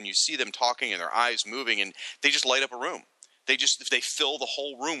essence, but when you see them talking and their eyes moving, and they just light up a room. They fill the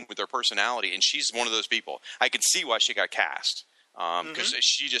whole room with their personality, and she's one of those people. I can see why she got cast, because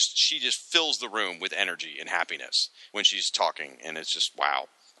she just fills the room with energy and happiness when she's talking, and it's just wow.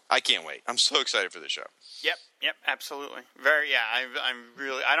 I can't wait. I'm so excited for this show. Yep, absolutely. I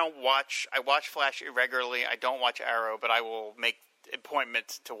watch Flash irregularly. I don't watch Arrow, but I will make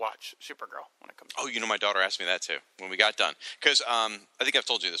appointments to watch Supergirl when it comes. Oh, my daughter asked me that too when we got done, because I think I've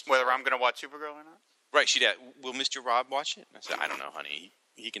told you this before. Whether I'm going to watch Supergirl or not. Right, she did. Will Mr. Rob watch it? I said, I don't know, honey.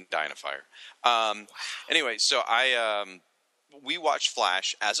 He can die in a fire. Anyway, so we watched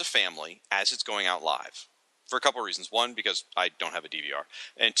Flash as a family as it's going out live. For a couple of reasons. One, because I don't have a DVR.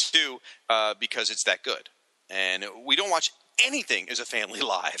 And two, because it's that good. And we don't watch anything as a family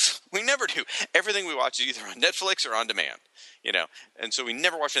live. We never do. Everything we watch is either on Netflix or on demand. And so we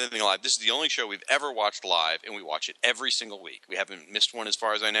never watch anything live. This is the only show we've ever watched live, and we watch it every single week. We haven't missed one as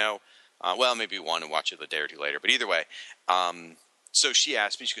far as I know. Maybe one and watch it a day or two later. But either way, so she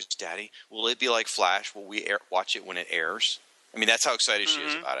asked me, she goes, Daddy, will it be like Flash? Will we watch it when it airs? I mean, that's how excited she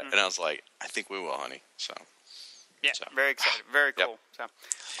is about it. And I was like, I think we will, honey. Yeah, very excited. Very cool. Yep.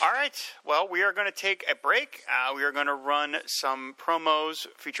 All right. Well, we are going to take a break. We are going to run some promos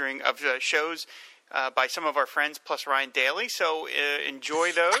featuring shows by some of our friends, plus Ryan Daly. So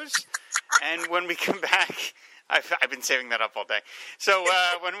enjoy those. And when we come back, I've been saving that up all day. So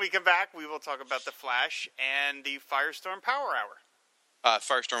when we come back, we will talk about the Flash and the Firestorm Power Hour.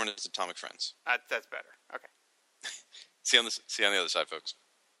 Firestorm and its Atomic Friends. That's better. Okay. See you on the other side, folks.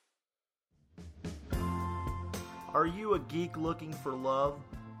 Are you a geek looking for love?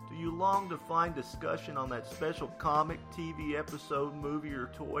 Do you long to find discussion on that special comic, TV episode, movie, or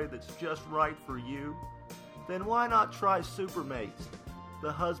toy that's just right for you? Then why not try Supermates?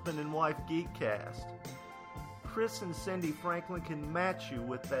 the husband and wife Geekcast. Chris and Cindy Franklin can match you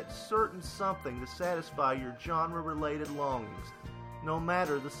with that certain something to satisfy your genre-related longings, no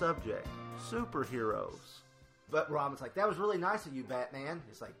matter the subject. Superheroes. But Robin's like, that was really nice of you, Batman.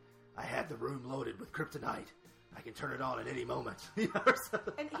 It's like, I had the room loaded with kryptonite. I can turn it on at any moment. And here's the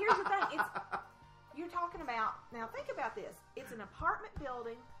thing. You're talking about, now think about this. It's an apartment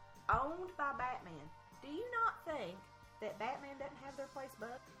building owned by Batman. Do you not think that Batman doesn't have their place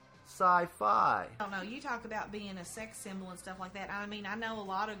bugged? Sci-fi. I don't know. You talk about being a sex symbol and stuff like that. I mean, I know a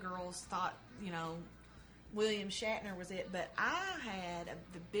lot of girls thought, William Shatner was it, but I had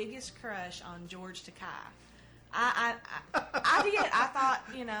the biggest crush on George Takei. I did. I thought,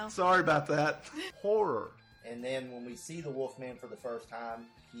 Sorry about that. Horror. And then when we see the Wolfman for the first time,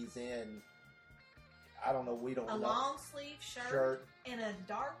 he's in, I don't know, we don't a know. long sleeve shirt and a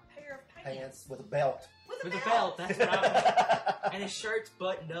dark pair of Pants with a belt. With a belt, that's what I was. And his shirt's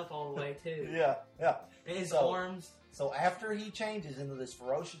buttoned up all the way, too. Yeah. And his arms. So after he changes into this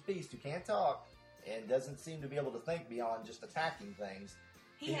ferocious beast who can't talk and doesn't seem to be able to think beyond just attacking things,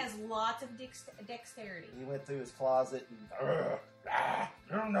 he has lots of dexterity. He went through his closet and... I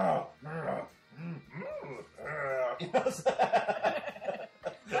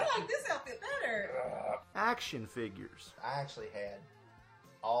like this outfit better. Action figures. I actually had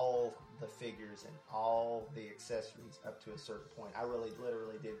all the figures and all the accessories up to a certain point. I really,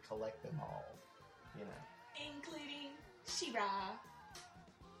 literally did collect them all, Including She-Ra.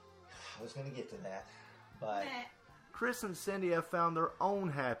 I was going to get to that, but... Chris and Cindy have found their own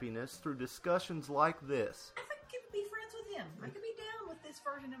happiness through discussions like this. I could be friends with him. I could be down with this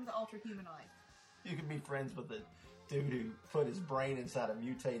version of the Ultra Humanoid. You could be friends with the dude who put his brain inside a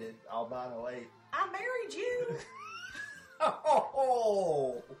mutated albino ape. I married you.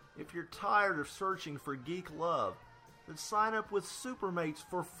 Oh! If you're tired of searching for geek love, then sign up with Supermates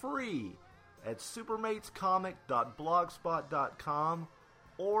for free at supermatescomic.blogspot.com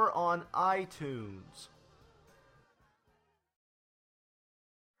or on iTunes.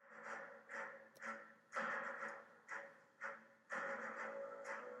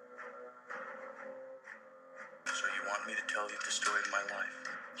 So you want me to tell you the story of my life?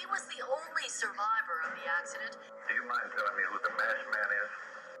 He was the only survivor of the accident. Do you mind telling me who the masked man is?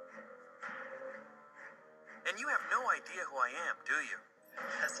 And you have no idea who I am, do you?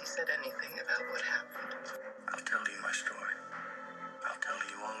 Has he said anything about what happened? I'll tell you my story. I'll tell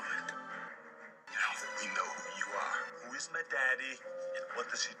you all of it. Now that we know who you are, who is my daddy, and what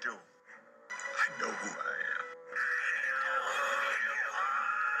does he do? I know who I am.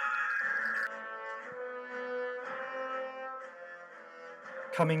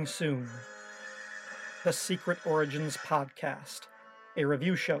 Coming soon, the Secret Origins Podcast, a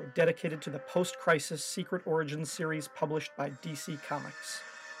review show dedicated to the post-crisis Secret Origins series published by DC Comics.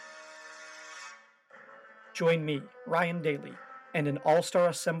 Join me, Ryan Daly, and an all-star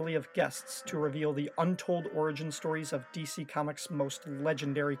assembly of guests to reveal the untold origin stories of DC Comics' most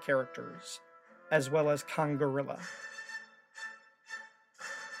legendary characters, as well as Kangorilla.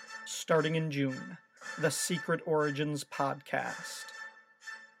 Starting in June, the Secret Origins Podcast.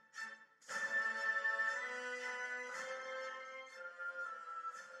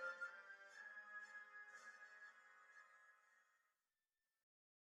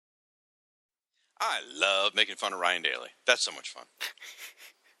 I love making fun of Ryan Daly. That's so much fun.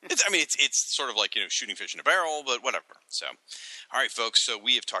 It's sort of like, shooting fish in a barrel, but whatever. So, all right, folks. So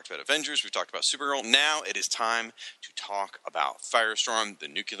we have talked about Avengers. We've talked about Supergirl. Now it is time to talk about Firestorm, the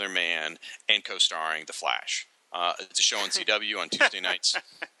Nuclear Man, and co-starring The Flash. It's a show on CW on Tuesday nights.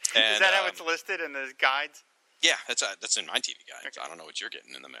 And, is that how it's listed in the guides? Yeah, that's in my TV guide. Okay. I don't know what you're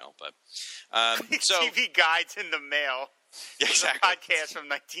getting in the mail, but TV guides in the mail. Yeah, exactly. A podcast from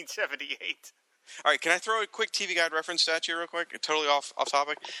 1978. All right, can I throw a quick TV Guide reference at you real quick? Totally off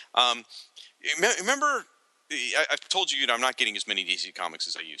topic. Remember, I've told you I'm not getting as many DC comics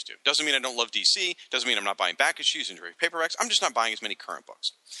as I used to. Doesn't mean I don't love DC. Doesn't mean I'm not buying back issues and paperbacks. I'm just not buying as many current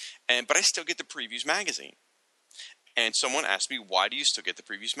books. But I still get the Previews magazine. And someone asked me, why do you still get the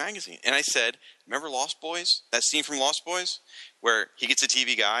Previews magazine? And I said, remember Lost Boys? That scene from Lost Boys? Where he gets a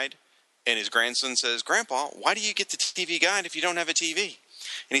TV Guide and his grandson says, Grandpa, why do you get the TV Guide if you don't have a TV?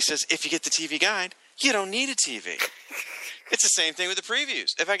 And he says, if you get the TV Guide, you don't need a TV. It's the same thing with the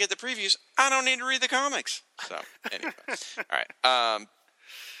previews. If I get the previews, I don't need to read the comics. So, anyway. All right.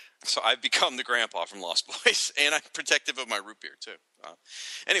 So I've become the grandpa from Lost Boys, and I'm protective of my root beer, too.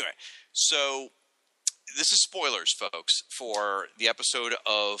 Anyway, so this is spoilers, folks, for the episode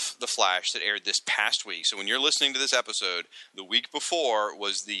of The Flash that aired this past week. So when you're listening to this episode, the week before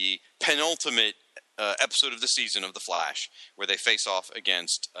was the penultimate episode of the season of The Flash, where they face off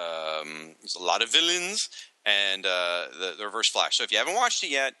against there's a lot of villains and the Reverse Flash. So if you haven't watched it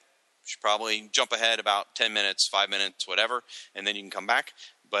yet, you should probably jump ahead about 10 minutes, 5 minutes, whatever, and then you can come back.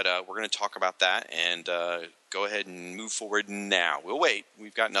 But we're going to talk about that and go ahead and move forward now. We'll wait.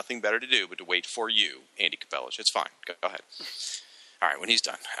 We've got nothing better to do but to wait for you, Andy Capellish. It's fine. Go ahead. All right, when he's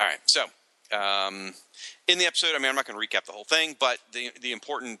done. All right, so in the episode, I mean, I'm not going to recap the whole thing, but the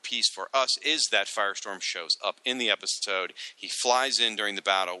important piece for us is that Firestorm shows up in the episode. He flies in during the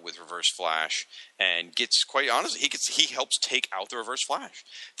battle with Reverse Flash and gets, quite honestly, he helps take out the Reverse Flash.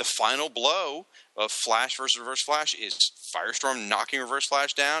 The final blow of Flash versus Reverse Flash is Firestorm knocking Reverse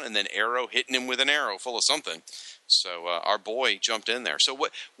Flash down and then Arrow hitting him with an arrow full of something. So our boy jumped in there. So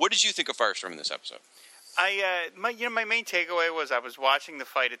what did you think of Firestorm in this episode? My main takeaway was I was watching the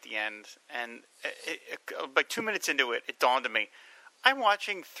fight at the end, and about 2 minutes into it, it dawned on me, I'm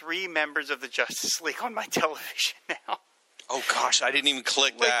watching 3 members of the Justice League on my television now. Oh gosh, I didn't even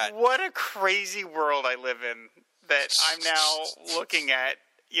click that. What a crazy world I live in that I'm now looking at,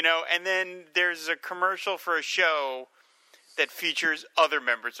 and then there's a commercial for a show that features other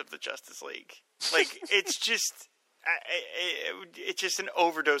members of the Justice League. Like, it's just... it's just an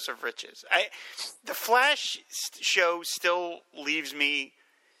overdose of riches. The Flash show still leaves me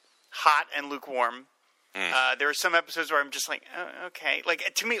hot and lukewarm. There are some episodes where I'm just like, oh, okay.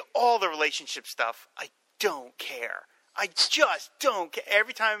 Like, to me, all the relationship stuff, I don't care. I just don't care.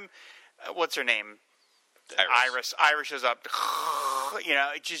 Every time, what's her name? Iris shows up.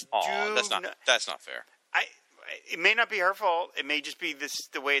 It just... that's not fair. It may not be her fault. It may just be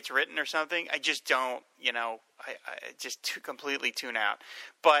the way it's written or something. I just don't, I just completely tune out.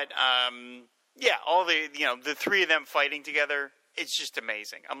 But, all the 3 of them fighting together, it's just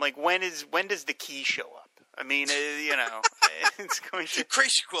amazing. I'm like, when does the Key show up? I mean, it's going to...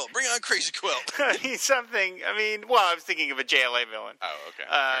 Crazy Quilt. Bring on Crazy Quilt. I mean, something... I was thinking of a JLA villain. Oh, okay.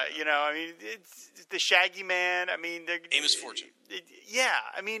 It's the Shaggy Man. I mean... Amos Fortune. Yeah.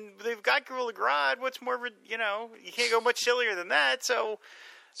 I mean, they've got Gorilla Grodd. What's more... you can't go much sillier than that, so...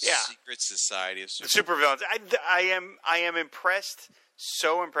 Yeah. Secret Society of Supervillains. I am impressed,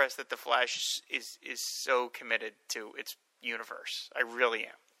 so impressed that The Flash is so committed to its universe. I really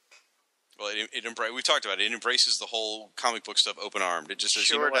am. Well, we've talked about it. It embraces the whole comic book stuff open-armed. It just says,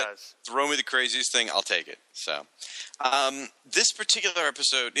 sure does. Throw me the craziest thing, I'll take it. So, this particular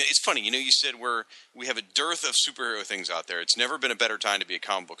episode, it's funny. You said we have a dearth of superhero things out there. It's never been a better time to be a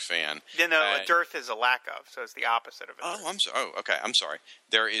comic book fan. A dearth is a lack of, so it's the opposite of it. Oh, I'm sorry. Oh, okay. I'm sorry.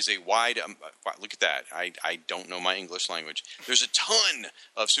 There is a wide. Look at that. I don't know my English language. There's a ton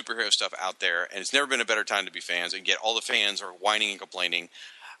of superhero stuff out there, and it's never been a better time to be fans. And yet, all the fans are whining and complaining.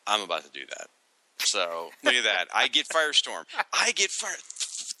 I'm about to do that. So, look at that. I get Firestorm.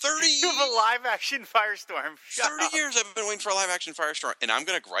 30 You have a live-action Firestorm. 30 years I've been waiting for a live-action Firestorm, and I'm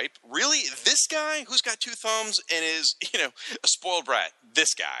going to gripe. Really? This guy who's got 2 thumbs and is, a spoiled brat.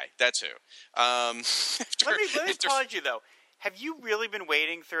 This guy. That's who. Let me pause you, though. Have you really been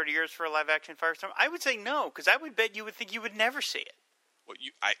waiting 30 years for a live-action Firestorm? I would say no, because I would bet you would think you would never see it. Well,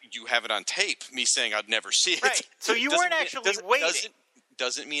 you have it on tape, me saying I'd never see it. Right. So you weren't actually waiting.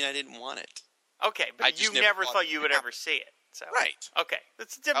 Doesn't mean I didn't want it. Okay, but you never thought you would ever see it. So. Right. Okay.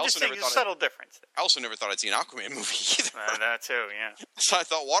 I'm just saying there's a subtle difference there. I also never thought I'd see an Aquaman movie either. That too, yeah. So I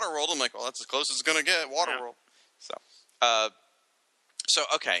thought Waterworld, I'm like, well, that's as close as it's going to get, Waterworld. Yeah. So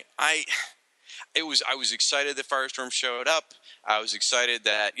okay. I was excited that Firestorm showed up. I was excited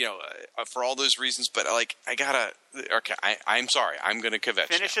that, for all those reasons, but I'm sorry. I'm going to kvetch.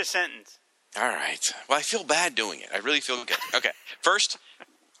 Finish a sentence. All right. Well, I feel bad doing it. I really feel good. Okay. First,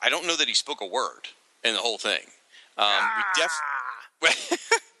 I don't know that he spoke a word in the whole thing.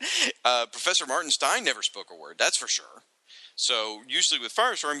 Professor Martin Stein never spoke a word. That's for sure. So usually with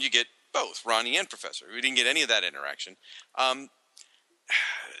Firestorm, you get both Ronnie and Professor. We didn't get any of that interaction. The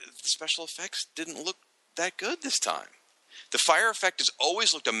special effects didn't look that good this time. The fire effect has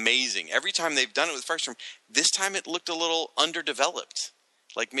always looked amazing. Every time they've done it with Firestorm, this time it looked a little underdeveloped.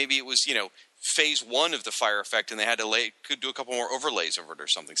 Like maybe it was, phase 1 of the fire effect, and they had to could do a couple more overlays over it or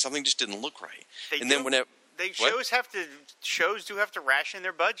something. Something just didn't look right. Shows do have to ration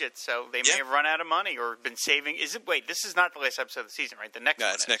their budget, so they may have run out of money or been saving. This is not the last episode of the season, right? The next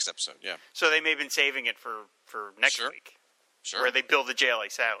one. It's next episode, yeah. So they may have been saving it for next week. Sure. Where they build the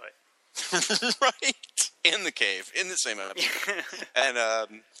JLA satellite. Right. In the cave, in the same episode.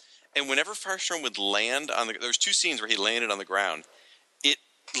 And whenever Firestorm would land there's 2 scenes where he landed on the ground. It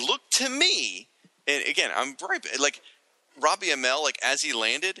looked to me, and again, I'm right, like Robbie Amell, like as he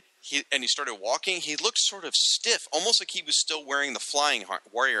landed, he started walking, he looked sort of stiff, almost like he was still wearing the flying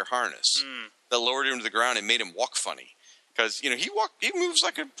warrior harness that lowered him to the ground and made him walk funny. Because, he moves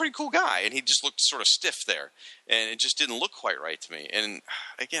like a pretty cool guy, and he just looked sort of stiff there, and it just didn't look quite right to me. And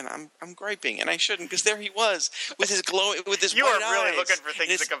again, I'm griping, and I shouldn't, because there he was with his You white are really eyes. looking for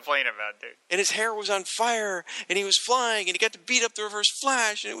things to complain about, dude. And his hair was on fire, and he was flying, and he got to beat up the Reverse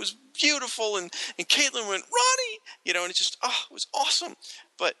Flash, and it was beautiful. And Caitlin went, Ronnie, and it just it was awesome.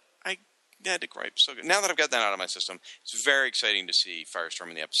 But I had to gripe so good. Now that I've got that out of my system, it's very exciting to see Firestorm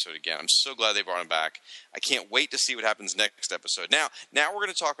in the episode again. I'm so glad they brought him back. I can't wait to see what happens next episode. Now we're going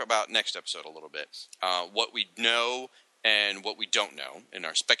to talk about next episode a little bit. What we know and what we don't know in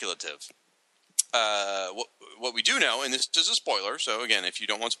our speculative. What we do know, and this is a spoiler, so again, if you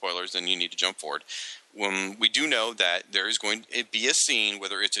don't want spoilers, then you need to jump forward. We do know that there is going to be a scene,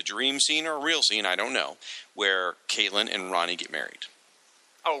 whether it's a dream scene or a real scene, I don't know, where Caitlin and Ronnie get married.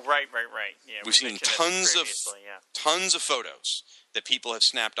 Oh, right. Yeah, we've seen tons of photos that people have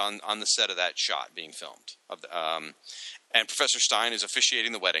snapped on the set of that shot being filmed. And Professor Stein is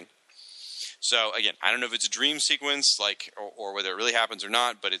officiating the wedding. So again, I don't know if it's a dream sequence, or whether it really happens or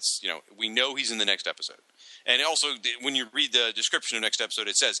not. But it's we know he's in the next episode. And also, when you read the description of next episode,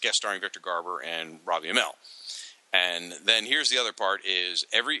 it says guest starring Victor Garber and Robbie Amell. And then here's the other part: is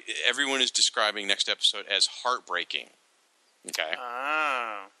everyone is describing next episode as heartbreaking. Okay.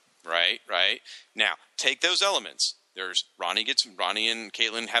 Right. Now, take those elements. There's Ronnie and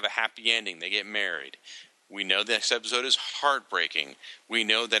Caitlin have a happy ending. They get married. We know the next episode is heartbreaking. We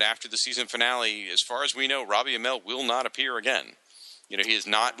know that after the season finale, as far as we know, Robbie Amell will not appear again. He is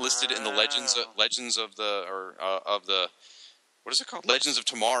not listed in the Legends of the what is it called? Legends of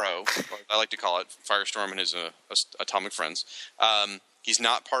Tomorrow. I like to call it Firestorm and his atomic friends. He's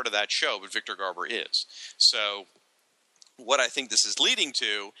not part of that show, but Victor Garber is. So what I think this is leading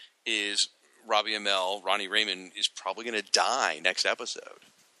to is Robbie Amell, Ronnie Raymond, is probably going to die next episode.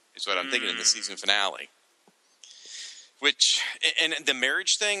 Is what I'm thinking in the season finale. And the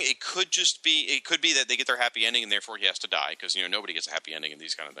marriage thing, it could be that they get their happy ending and therefore he has to die, because nobody gets a happy ending in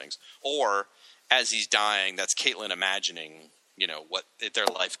these kind of things. Or as he's dying, that's Caitlin imagining what their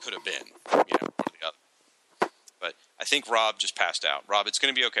life could have been. One or the other. But I think Rob just passed out. Rob, it's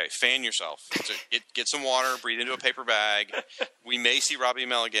going to be okay. Fan yourself. So get some water, breathe into a paper bag. We may see Robbie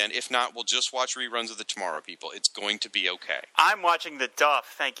Amell again. If not, we'll just watch reruns of the Tomorrow People. It's going to be okay. I'm watching The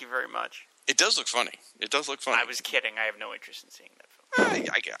Duff. Thank you very much. It does look funny. I was kidding. I have no interest in seeing that film.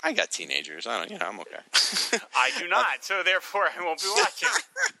 I got teenagers. I'm okay. I do not, so therefore I won't be watching.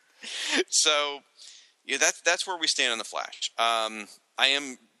 So, that's where we stand on The Flash.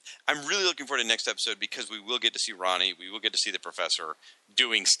 I'm really looking forward to the next episode because we will get to see Ronnie. We will get to see the Professor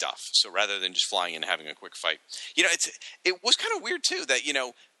doing stuff. So rather than just flying in and having a quick fight, it was kind of weird too that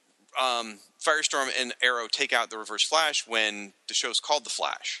Firestorm and Arrow take out the Reverse Flash when the show's called The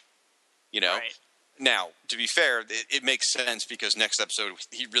Flash. Right. Now, to be fair, it makes sense because next episode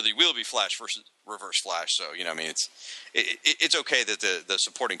he really will be Flash versus Reverse Flash. So it's okay that the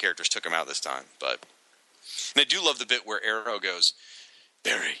supporting characters took him out this time. And I do love the bit where Arrow goes,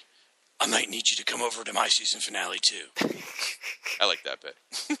 Barry, I might need you to come over to my season finale too. I like that bit.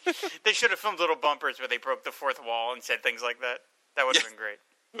 They should have filmed little bumpers where they broke the fourth wall and said things like that. That would have been great.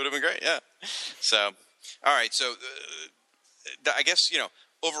 Would have been great, yeah. So, all right. So, I guess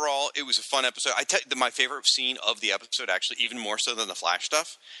overall, it was a fun episode. My favorite scene of the episode, actually, even more so than the Flash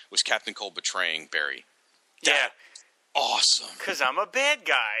stuff, was Captain Cold betraying Barry. Yeah. Awesome. Because I'm a bad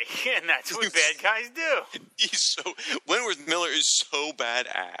guy, and that's what bad guys do. Wentworth Miller is so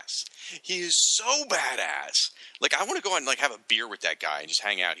badass. He is so badass. I want to go out and have a beer with that guy and just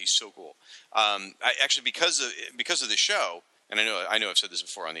hang out. He's so cool. Because of the show, and I know I've said this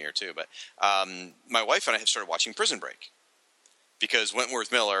before on the air too, but my wife and I have started watching Prison Break. Because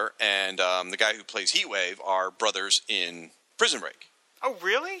Wentworth Miller and the guy who plays Heatwave are brothers in Prison Break. Oh,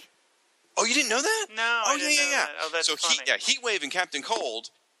 really? Oh, you didn't know that? No, I didn't know that. Oh, that's funny. Heatwave and Captain Cold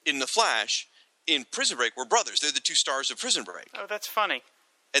in The Flash in Prison Break were brothers. They're the two stars of Prison Break. Oh, that's funny.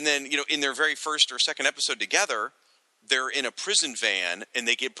 And then, in their very first or second episode together, they're in a prison van and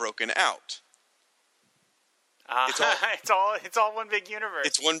they get broken out. It's all one big universe.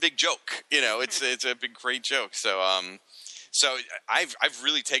 It's one big joke. It's a big great joke. So I've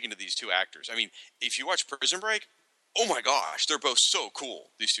really taken to these two actors. I mean, if you watch Prison Break, oh my gosh, they're both so cool.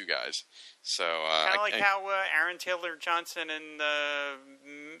 These two guys. So kind of how Aaron Taylor Johnson and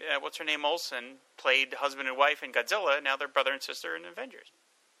what's her name Olsen played husband and wife in Godzilla. Now they're brother and sister in Avengers.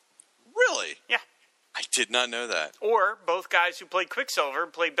 Really? Yeah. I did not know that. Or both guys who played Quicksilver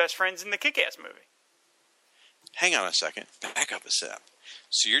played best friends in the Kick-Ass movie. hang on a second. Back up a step.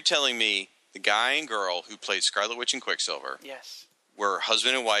 So you're telling me the guy and girl who played Scarlet Witch and Quicksilver Yes. were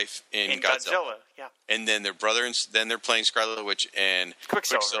husband and wife in Godzilla. Yeah. And then their brother, and then they're playing Scarlet Witch and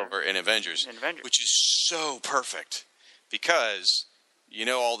Quicksilver in Avengers, In Avengers. which is so perfect because you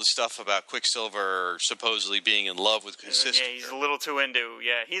know all the stuff about Quicksilver supposedly being in love with his sister. Yeah, he's a little too into.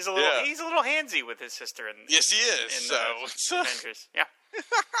 Yeah, he's a little handsy with his sister. Yes, he is. In Avengers. Yeah.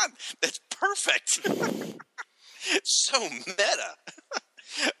 That's perfect. It's so meta.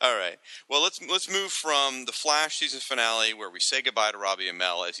 All right. Well, let's move from the Flash season finale where we say goodbye to Robbie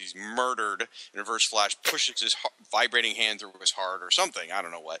Amell as he's murdered and Reverse Flash pushes his vibrating hand through his heart or something. I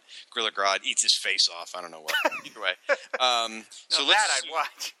don't know what. Gorilla Grodd eats his face off. I don't know what. Either way. So I'd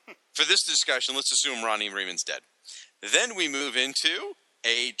watch. For this discussion, let's assume Ronnie Raymond's dead. Then we move into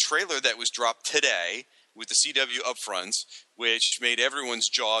a trailer that was dropped today with the CW upfronts, which made everyone's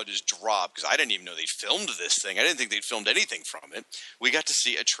jaw just drop because I didn't even know they filmed this thing. I didn't think they'd filmed anything from it. We got to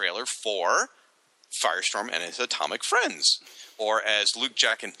see a trailer for Firestorm and his Atomic Friends, or as Luke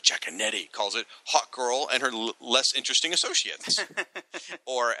Giaconetti calls it, Hawk Girl and her less interesting associates,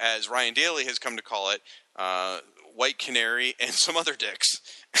 or as Ryan Daly has come to call it, White Canary and some other dicks.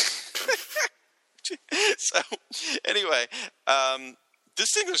 So, anyway,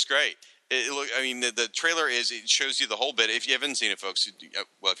 this thing was great. The trailer it shows you the whole bit. If you haven't seen it, folks,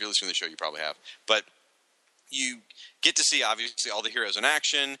 well, if you're listening to the show, you probably have. But you get to see, obviously, all the heroes in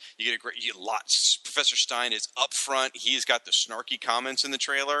action. You get lots. Professor Stein is up front. He's got the snarky comments in the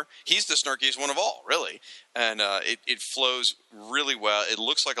trailer. He's the snarkiest one of all, really. And it flows really well. It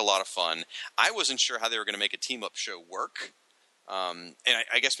looks like a lot of fun. I wasn't sure how they were going to make a team-up show work. And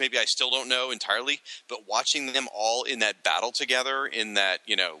I guess maybe I still don't know entirely. But watching them all in that battle together in that,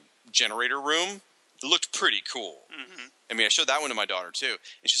 generator room, it looked pretty cool. Mm-hmm. I mean, I showed that one to my daughter too,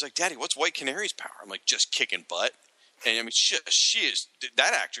 and she's like, "Daddy, what's White Canary's power?" I'm like, "Just kicking butt." And I mean, she is,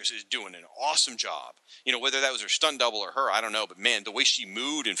 that actress is doing an awesome job. Whether that was her stunt double or her, I don't know, but man, the way she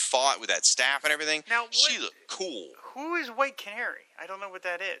moved and fought with that staff and everything, she looked cool. Who is White Canary? I don't know what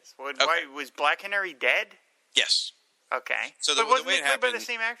that is. Was Black Canary dead? Yes. Okay. So but wasn't the way it played by the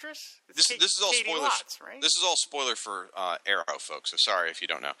same actress? This is all Katie spoilers. Lotz, right? This is all spoiler for Arrow, folks. So sorry if you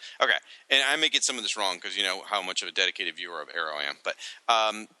don't know. Okay, and I may get some of this wrong because you know how much of a dedicated viewer of Arrow I am. But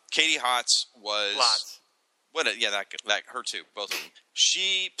Katie Hotz was that her too, both of them.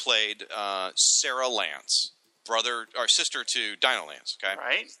 She played Sarah Lance, sister to Dinah Lance. Okay,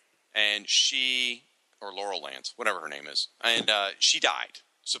 right. And or Laurel Lance, whatever her name is, and she died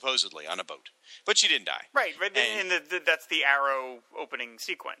supposedly on a boat. But she didn't die. Right, and that's the Arrow opening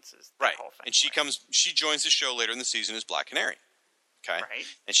sequences. Right, whole thing, and she joins the show later in the season as Black Canary. Okay, right,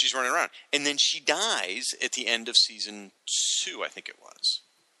 and she's running around, and then she dies at the end of season 2, I think it was.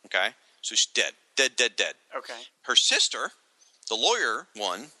 Okay, so she's dead. Okay, her sister, the lawyer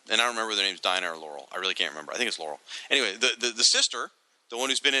one, and I don't remember whether her name's Dinah or Laurel. I really can't remember. I think it's Laurel. Anyway, the sister, the one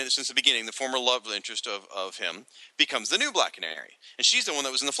who's been in it since the beginning, the former love interest of him, becomes the new Black Canary. And she's the one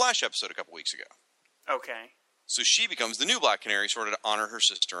that was in the Flash episode a couple weeks ago. Okay. So she becomes the new Black Canary, sort of to honor her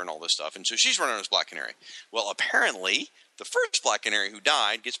sister and all this stuff. And so she's running as Black Canary. Well, apparently, the first Black Canary who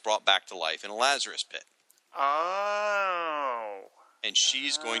died gets brought back to life in a Lazarus pit. Oh. And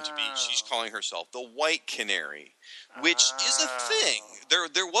she's she's calling herself the White Canary, which is a thing.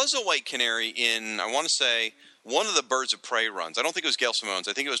 There was a White Canary in, I want to say, one of the Birds of Prey runs. I don't think it was Gail Simone's.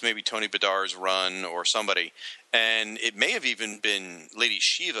 I think it was maybe Tony Bedar's run or somebody. And it may have even been Lady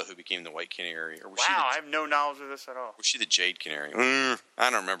Shiva who became the White Canary. Or I have no knowledge of this at all. Was she the Jade Canary? I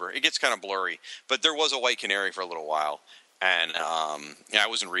don't remember. It gets kind of blurry. But there was a White Canary for a little while. And I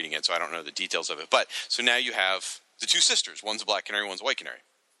wasn't reading it, so I don't know the details of it. But so now you have the two sisters. One's a Black Canary, one's a White Canary.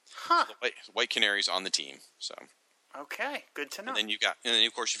 Huh. So the White Canary's on the team. So. Okay, good to know. And then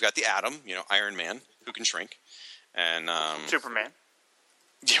of course you've got the Atom, Iron Man, who can shrink, and Superman.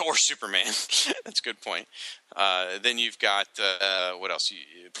 Yeah, or Superman. That's a good point. Then you've got what else?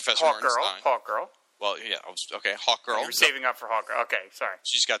 Professor Martinstein. Hawk Girl. Well, yeah, okay. Hawk Girl. You were saving up for Hawk Girl. Okay, sorry.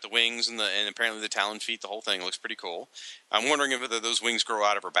 She's got the wings and apparently the talon feet. The whole thing looks pretty cool. I'm wondering if those wings grow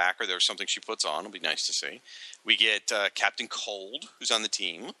out of her back or there's something she puts on. It'll be nice to see. We get Captain Cold, who's on the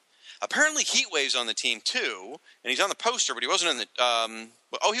team. Apparently, Heatwave's on the team too, and he's on the poster, but he wasn't in the.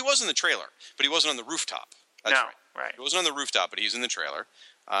 He was in the trailer, but he wasn't on the rooftop. That's right. He wasn't on the rooftop, but he's in the trailer.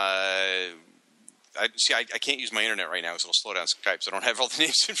 I can't use my internet right now because it'll slow down Skype, so I don't have all the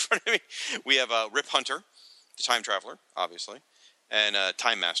names in front of me. We have Rip Hunter, the Time Traveler, obviously, and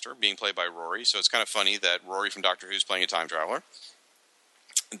Time Master being played by Rory. So it's kind of funny that Rory from Doctor Who's playing a Time Traveler.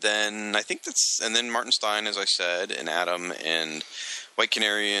 Then then Martin Stein, as I said, and Atom, and White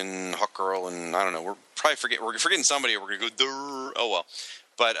Canary, and Hawk Girl, and I don't know. We're we're forgetting somebody. We're going to go, Durr. Oh, well.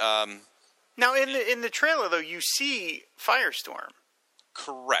 But, now, in the trailer, though, you see Firestorm.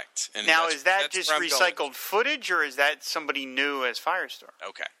 correct. And Now, is that that's just where I'm going. recycled footage, or is that somebody new as Firestorm?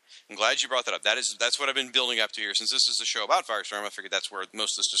 Okay. I'm glad you brought that up. That's what I've been building up to here. Since this is a show about Firestorm, I figured that's where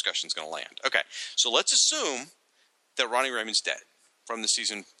most of this discussion is going to land. Okay. So let's assume that Ronnie Raymond's dead from the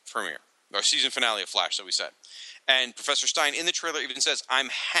season premiere, or season finale of Flash, that we said. And Professor Stein in the trailer even says, I'm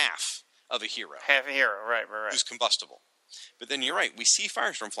half of a hero. Half a hero, right. Who's combustible. But then you're right. We see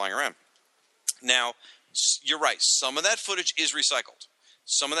Firestorm flying around. Now, you're right. Some of that footage is recycled.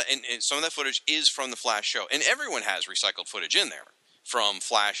 Some of that footage is from the Flash show. And everyone has recycled footage in there from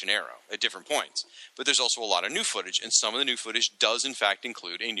Flash and Arrow at different points. But there's also a lot of new footage, and some of the new footage does in fact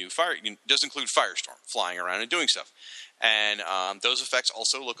include Firestorm flying around and doing stuff. And those effects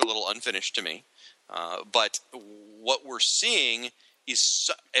also look a little unfinished to me. But what we're seeing is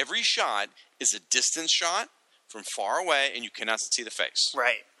every shot is a distance shot from far away, and you cannot see the face.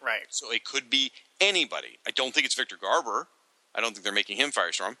 Right. So it could be anybody. I don't think it's Victor Garber. I don't think they're making him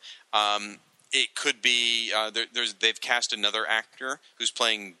Firestorm. It could be they've cast another actor who's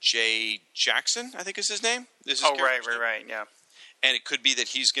playing Jay Jackson, I think is his name. Right, yeah. And it could be that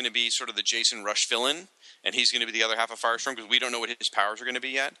he's going to be sort of the Jason Rush villain, and he's going to be the other half of Firestorm, because we don't know what his powers are going to be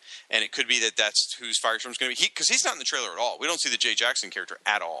yet. And it could be that that's whose Firestorm's going to be. Because he's not in the trailer at all. We don't see the Jay Jackson character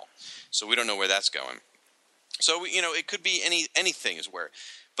at all. So we don't know where that's going. So, it could be anything is where.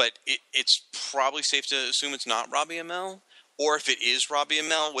 But it's probably safe to assume it's not Robbie Amell. Or if it is Robbie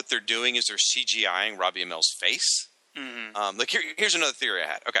Amell, what they're doing is they're CGIing Robbie Amell's face. Mm-hmm. Here's another theory I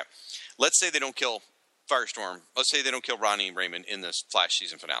had. Okay, let's say they don't kill Firestorm. Let's say they don't kill Ronnie Raymond in this Flash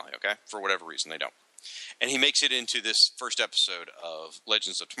season finale, okay? For whatever reason, they don't. And he makes it into this first episode of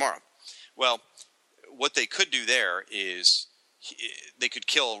Legends of Tomorrow. Well, what they could do there is they could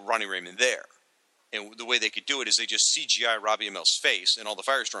kill Ronnie Raymond there. And the way they could do it is they just CGI Robbie Amell's face in all the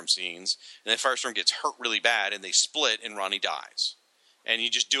Firestorm scenes, and then Firestorm gets hurt really bad, and they split, and Ronnie dies. And you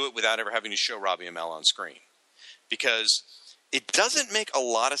just do it without ever having to show Robbie Amell on screen. Because it doesn't make a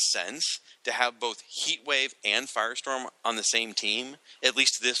lot of sense to have both Heatwave and Firestorm on the same team, at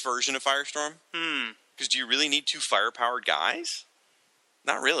least this version of Firestorm. Because do you really need two fire-powered guys?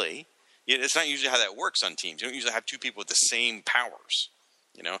 Not really. It's not usually how that works on teams. You don't usually have two people with the same powers.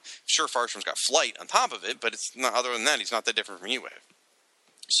 Sure, Firestorm's got flight on top of it, but it's not. Other than that, he's not that different from Heatwave.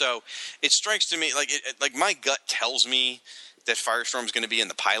 So it strikes to me like my gut tells me that Firestorm's going to be in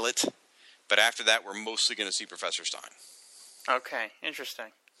the pilot, but after that, we're mostly going to see Professor Stein. Okay,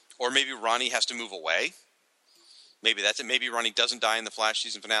 interesting. Or maybe Ronnie has to move away. Maybe that's it. Maybe Ronnie doesn't die in the Flash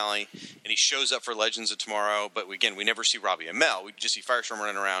season finale, and he shows up for Legends of Tomorrow. But we never see Robbie Amell. We just see Firestorm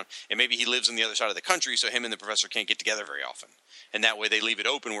running around, and maybe he lives on the other side of the country, so him and the Professor can't get together very often. And that way they leave it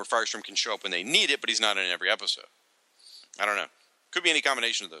open where Firestorm can show up when they need it, but he's not in every episode. I don't know. Could be any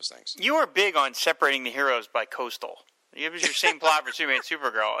combination of those things. You are big on separating the heroes by coastal. It was your same plot for Superman and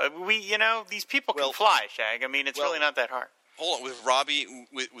Supergirl. These people can fly, Shag. I mean, it's really not that hard. Hold on. With Robbie,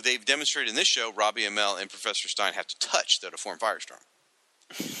 they've demonstrated in this show, Robbie Amell and Professor Stein have to touch, though, to form Firestorm.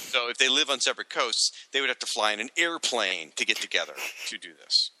 So if they live on separate coasts, they would have to fly in an airplane to get together to do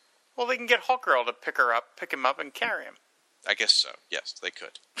this. Well, they can get Hawkgirl to pick him up, and carry him. I guess so. Yes, they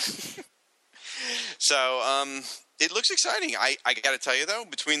could. So, it looks exciting. I got to tell you, though,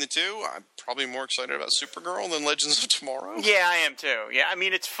 between the two, I'm probably more excited about Supergirl than Legends of Tomorrow. Yeah, I am, too. Yeah, I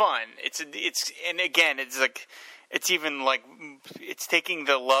mean, it's fun. And again, it's like... It's even like it's taking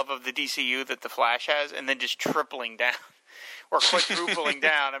the love of the DCU that the Flash has, and then just tripling down or quadrupling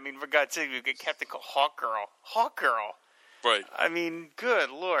down. I mean, for God's sake, we kept it called Hawkgirl. Right. I mean, good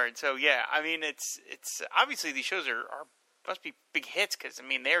Lord. So yeah, I mean, it's obviously these shows are must be big hits because I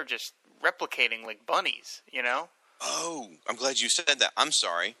mean they're just replicating like bunnies, Oh, I'm glad you said that. I'm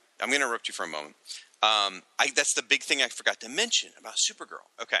sorry. I'm going to interrupt you for a moment. That's the big thing I forgot to mention about Supergirl.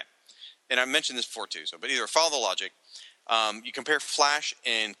 Okay. And I mentioned this before too, but either follow the logic. You compare Flash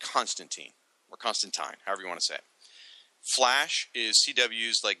and Constantine, or Constantine, however you want to say it. Flash is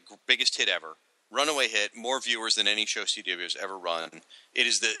CW's biggest hit ever, runaway hit, more viewers than any show CW has ever run.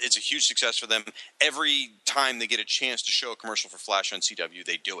 It's a huge success for them. Every time they get a chance to show a commercial for Flash on CW,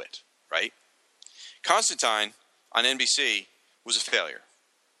 they do it, right? Constantine on NBC was a failure.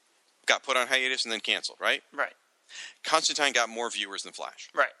 Got put on hiatus and then canceled, right? Right. Constantine got more viewers than Flash.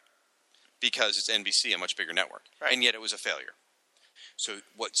 Right. Because it's NBC, a much bigger network. Right. And yet it was a failure. So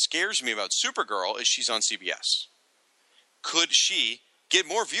what scares me about Supergirl is she's on CBS. Could she get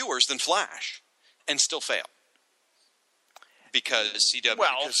more viewers than Flash and still fail? because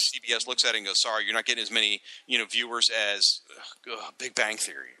because CBS looks at it and goes, sorry, you're not getting as many viewers as Big Bang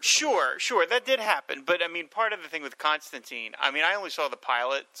Theory. Sure, that did happen. But I mean, part of the thing with Constantine, I mean, I only saw the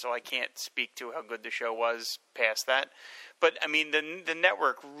pilot, so I can't speak to how good the show was past that. But I mean, the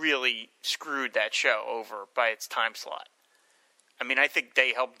network really screwed that show over by its time slot. I mean, I think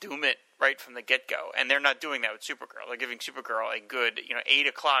they helped doom it right from the get-go, and they're not doing that with Supergirl. They're giving Supergirl a good, 8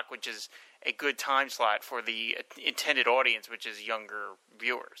 o'clock, which is a good time slot for the intended audience, which is younger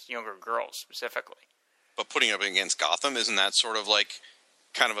viewers, younger girls specifically. But putting it up against Gotham, isn't that sort of like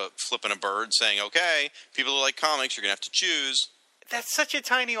kind of a flipping a bird saying, okay, people who like comics, you're going to have to choose? That's such a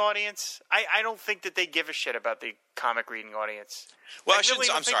tiny audience. I don't think that they give a shit about the comic reading audience. Well, I shouldn't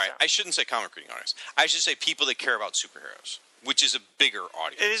say comic reading audience. I should say people that care about superheroes, which is a bigger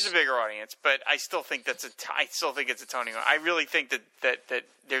audience. It is a bigger audience, but I still think it's a tiny one. I really think that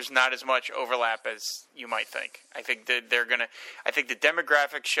there's not as much overlap as you might think. I think that I think the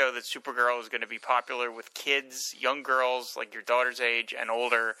demographics show that Supergirl is going to be popular with kids, young girls like your daughter's age and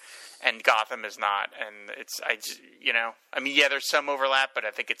older, and Gotham is not. And there's some overlap, but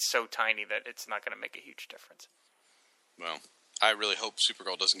I think it's so tiny that it's not going to make a huge difference. Well, I really hope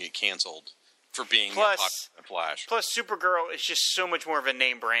Supergirl doesn't get canceled for being more popular than Flash. Plus, Supergirl is just so much more of a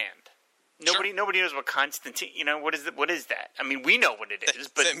name brand. Nobody knows what Constantine. What is that? I mean, we know what it is.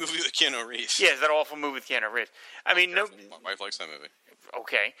 But that movie with Keanu Reeves. Yeah, that awful movie with Keanu Reeves. I mean, my wife likes that movie.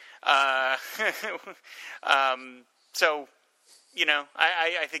 Okay. So,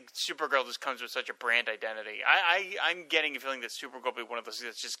 I think Supergirl just comes with such a brand identity. I'm getting a feeling that Supergirl will be one of those things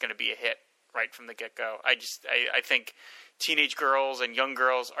that's just going to be a hit right from the get-go. I think teenage girls and young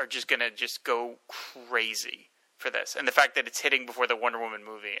girls are just going to just go crazy for this. And the fact that it's hitting before the Wonder Woman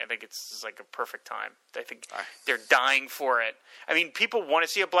movie, I think it's like a perfect time. I think they're dying for it. I mean, people want to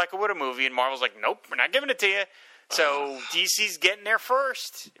see a Black Widow movie, and Marvel's like, nope, we're not giving it to you. So DC's getting there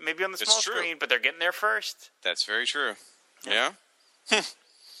first. Maybe on the small screen, but they're getting there first. That's very true. Yeah? All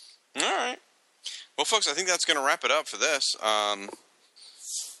right. Well, folks, I think that's going to wrap it up for this.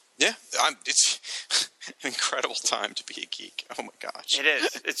 It's an incredible time to be a geek. Oh my gosh, it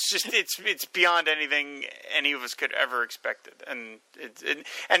is. It's beyond anything any of us could ever expected, and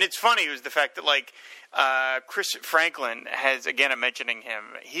it's funny. It was the fact that Chris Franklin has, again, I'm mentioning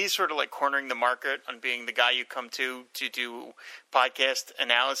him. He's sort of like cornering the market on being the guy you come to do podcast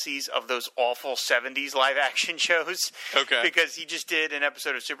analyses of those awful 70s live action shows. Okay, because he just did an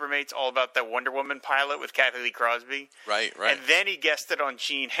episode of Supermates all about the Wonder Woman pilot with Kathy Lee Crosby. Right. And then he guested on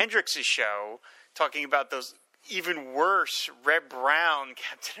Gene Hendricks' show talking about those even worse Red Brown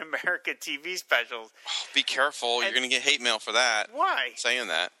Captain America TV specials. Oh, be careful. You're going to get hate mail for that. Why? Saying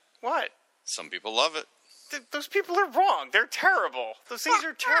that. What? Some people love it. Those people are wrong. They're terrible. Those things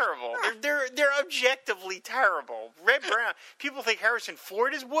are terrible. They're objectively terrible. Red Brown. People think Harrison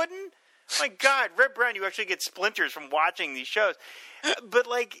Ford is wooden. My God, Red Brown. You actually get splinters from watching these shows. But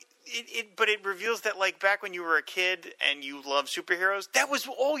it reveals that back when you were a kid and you loved superheroes, that was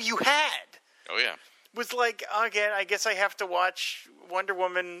all you had. Oh yeah. Was again, I guess I have to watch Wonder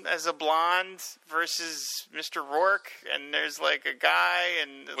Woman as a blonde versus Mr. Rourke, and there's a guy,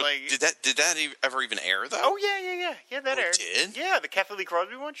 and did that ever even air though? Oh yeah, that aired. It did? Yeah, the Kathy Lee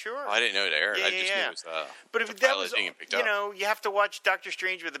Crosby one, sure. I didn't know it aired. Yeah, I just knew it was but if that was you have to watch Doctor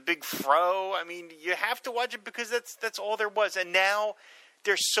Strange with a big fro. I mean, you have to watch it because that's all there was, and now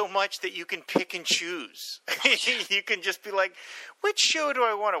there's so much that you can pick and choose. You can just be like, which show do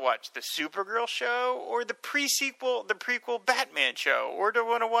I want to watch? The Supergirl show or the prequel Batman show? Or do I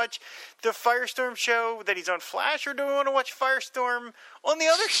want to watch the Firestorm show that he's on Flash? Or do I want to watch Firestorm on the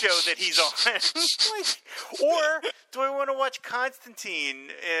other show that he's on? Or do I want to watch Constantine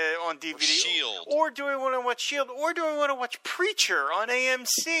on DVD? Or S.H.I.E.L.D. Or do I want to watch S.H.I.E.L.D.? Or do I want to watch Preacher on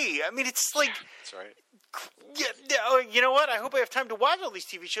AMC? I mean, it's like... That's right. Yeah, you know what? I hope I have time to watch all these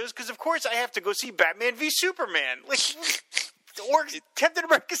TV shows because, of course, I have to go see Batman v Superman, or Captain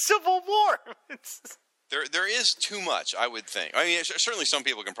America: Civil War. There is too much, I would think. I mean, certainly some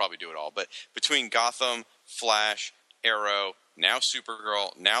people can probably do it all, but between Gotham, Flash, Arrow, now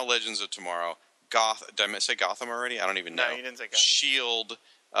Supergirl, now Legends of Tomorrow, did I say Gotham already? I don't even know. No, you didn't say Gotham.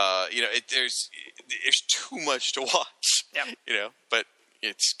 S.H.I.E.L.D. There's too much to watch. Yeah. But.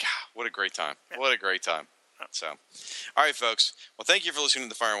 What a great time. What a great time. So, all right, folks. Well, thank you for listening to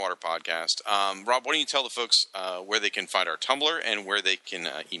the Fire and Water Podcast. Rob, why don't you tell the folks where they can find our Tumblr and where they can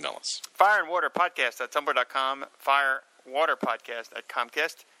email us? fireandwaterpodcast.tumblr.com,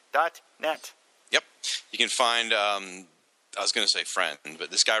 firewaterpodcast@comcast.net. Yep. You can find I was going to say friend,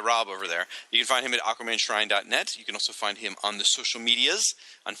 but this guy Rob over there. You can find him at AquamanShrine.net. You can also find him on the social medias,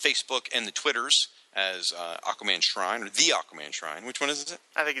 on Facebook and the Twitters as Aquaman Shrine, or The Aquaman Shrine. Which one is it?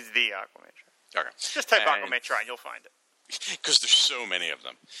 I think it's The Aquaman Shrine. Okay. Just type Aquaman Shrine, you'll find it. Because there's so many of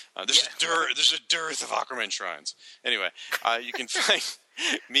them. There's a dearth of Aquaman shrines. Anyway, you can find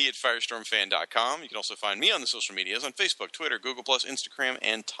me at firestormfan.com. You can also find me on the social medias on Facebook, Twitter, Google+, Instagram,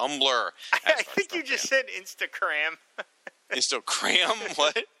 and Tumblr. I think you just said Instagram. Instagram?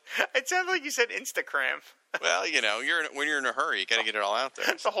 What? It sounded like you said Instagram. Well, you know, when you're in a hurry, you got to get it all out there.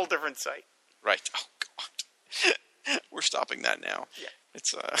 It's a whole different site. Right. Oh, God. We're stopping that now. Yeah.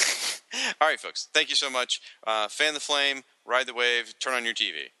 It's all right, folks. Thank you so much. Fan the flame, ride the wave, turn on your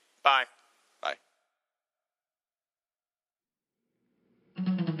TV. Bye. Bye.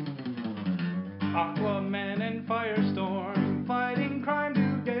 Aquaman and Firestorm fighting crime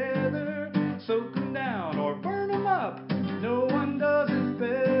together. Soak 'em down or burn 'em up. No one does it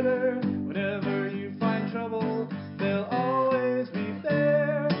better. Whenever you find trouble, they'll always be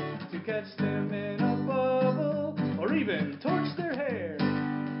there to catch them in a bubble or even torch their hair.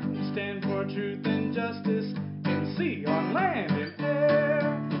 They stand for truth and justice in sea, on land, and air.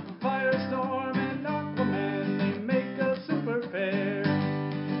 Firestorm and Aquaman, they make a super pair.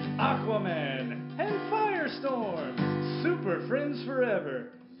 Aquaman and Firestorm, super friends forever.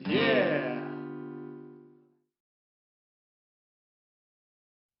 Yeah!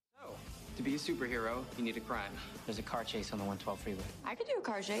 To be a superhero, you need a crime. There's a car chase on the 112 freeway. I could do a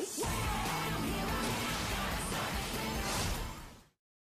car chase.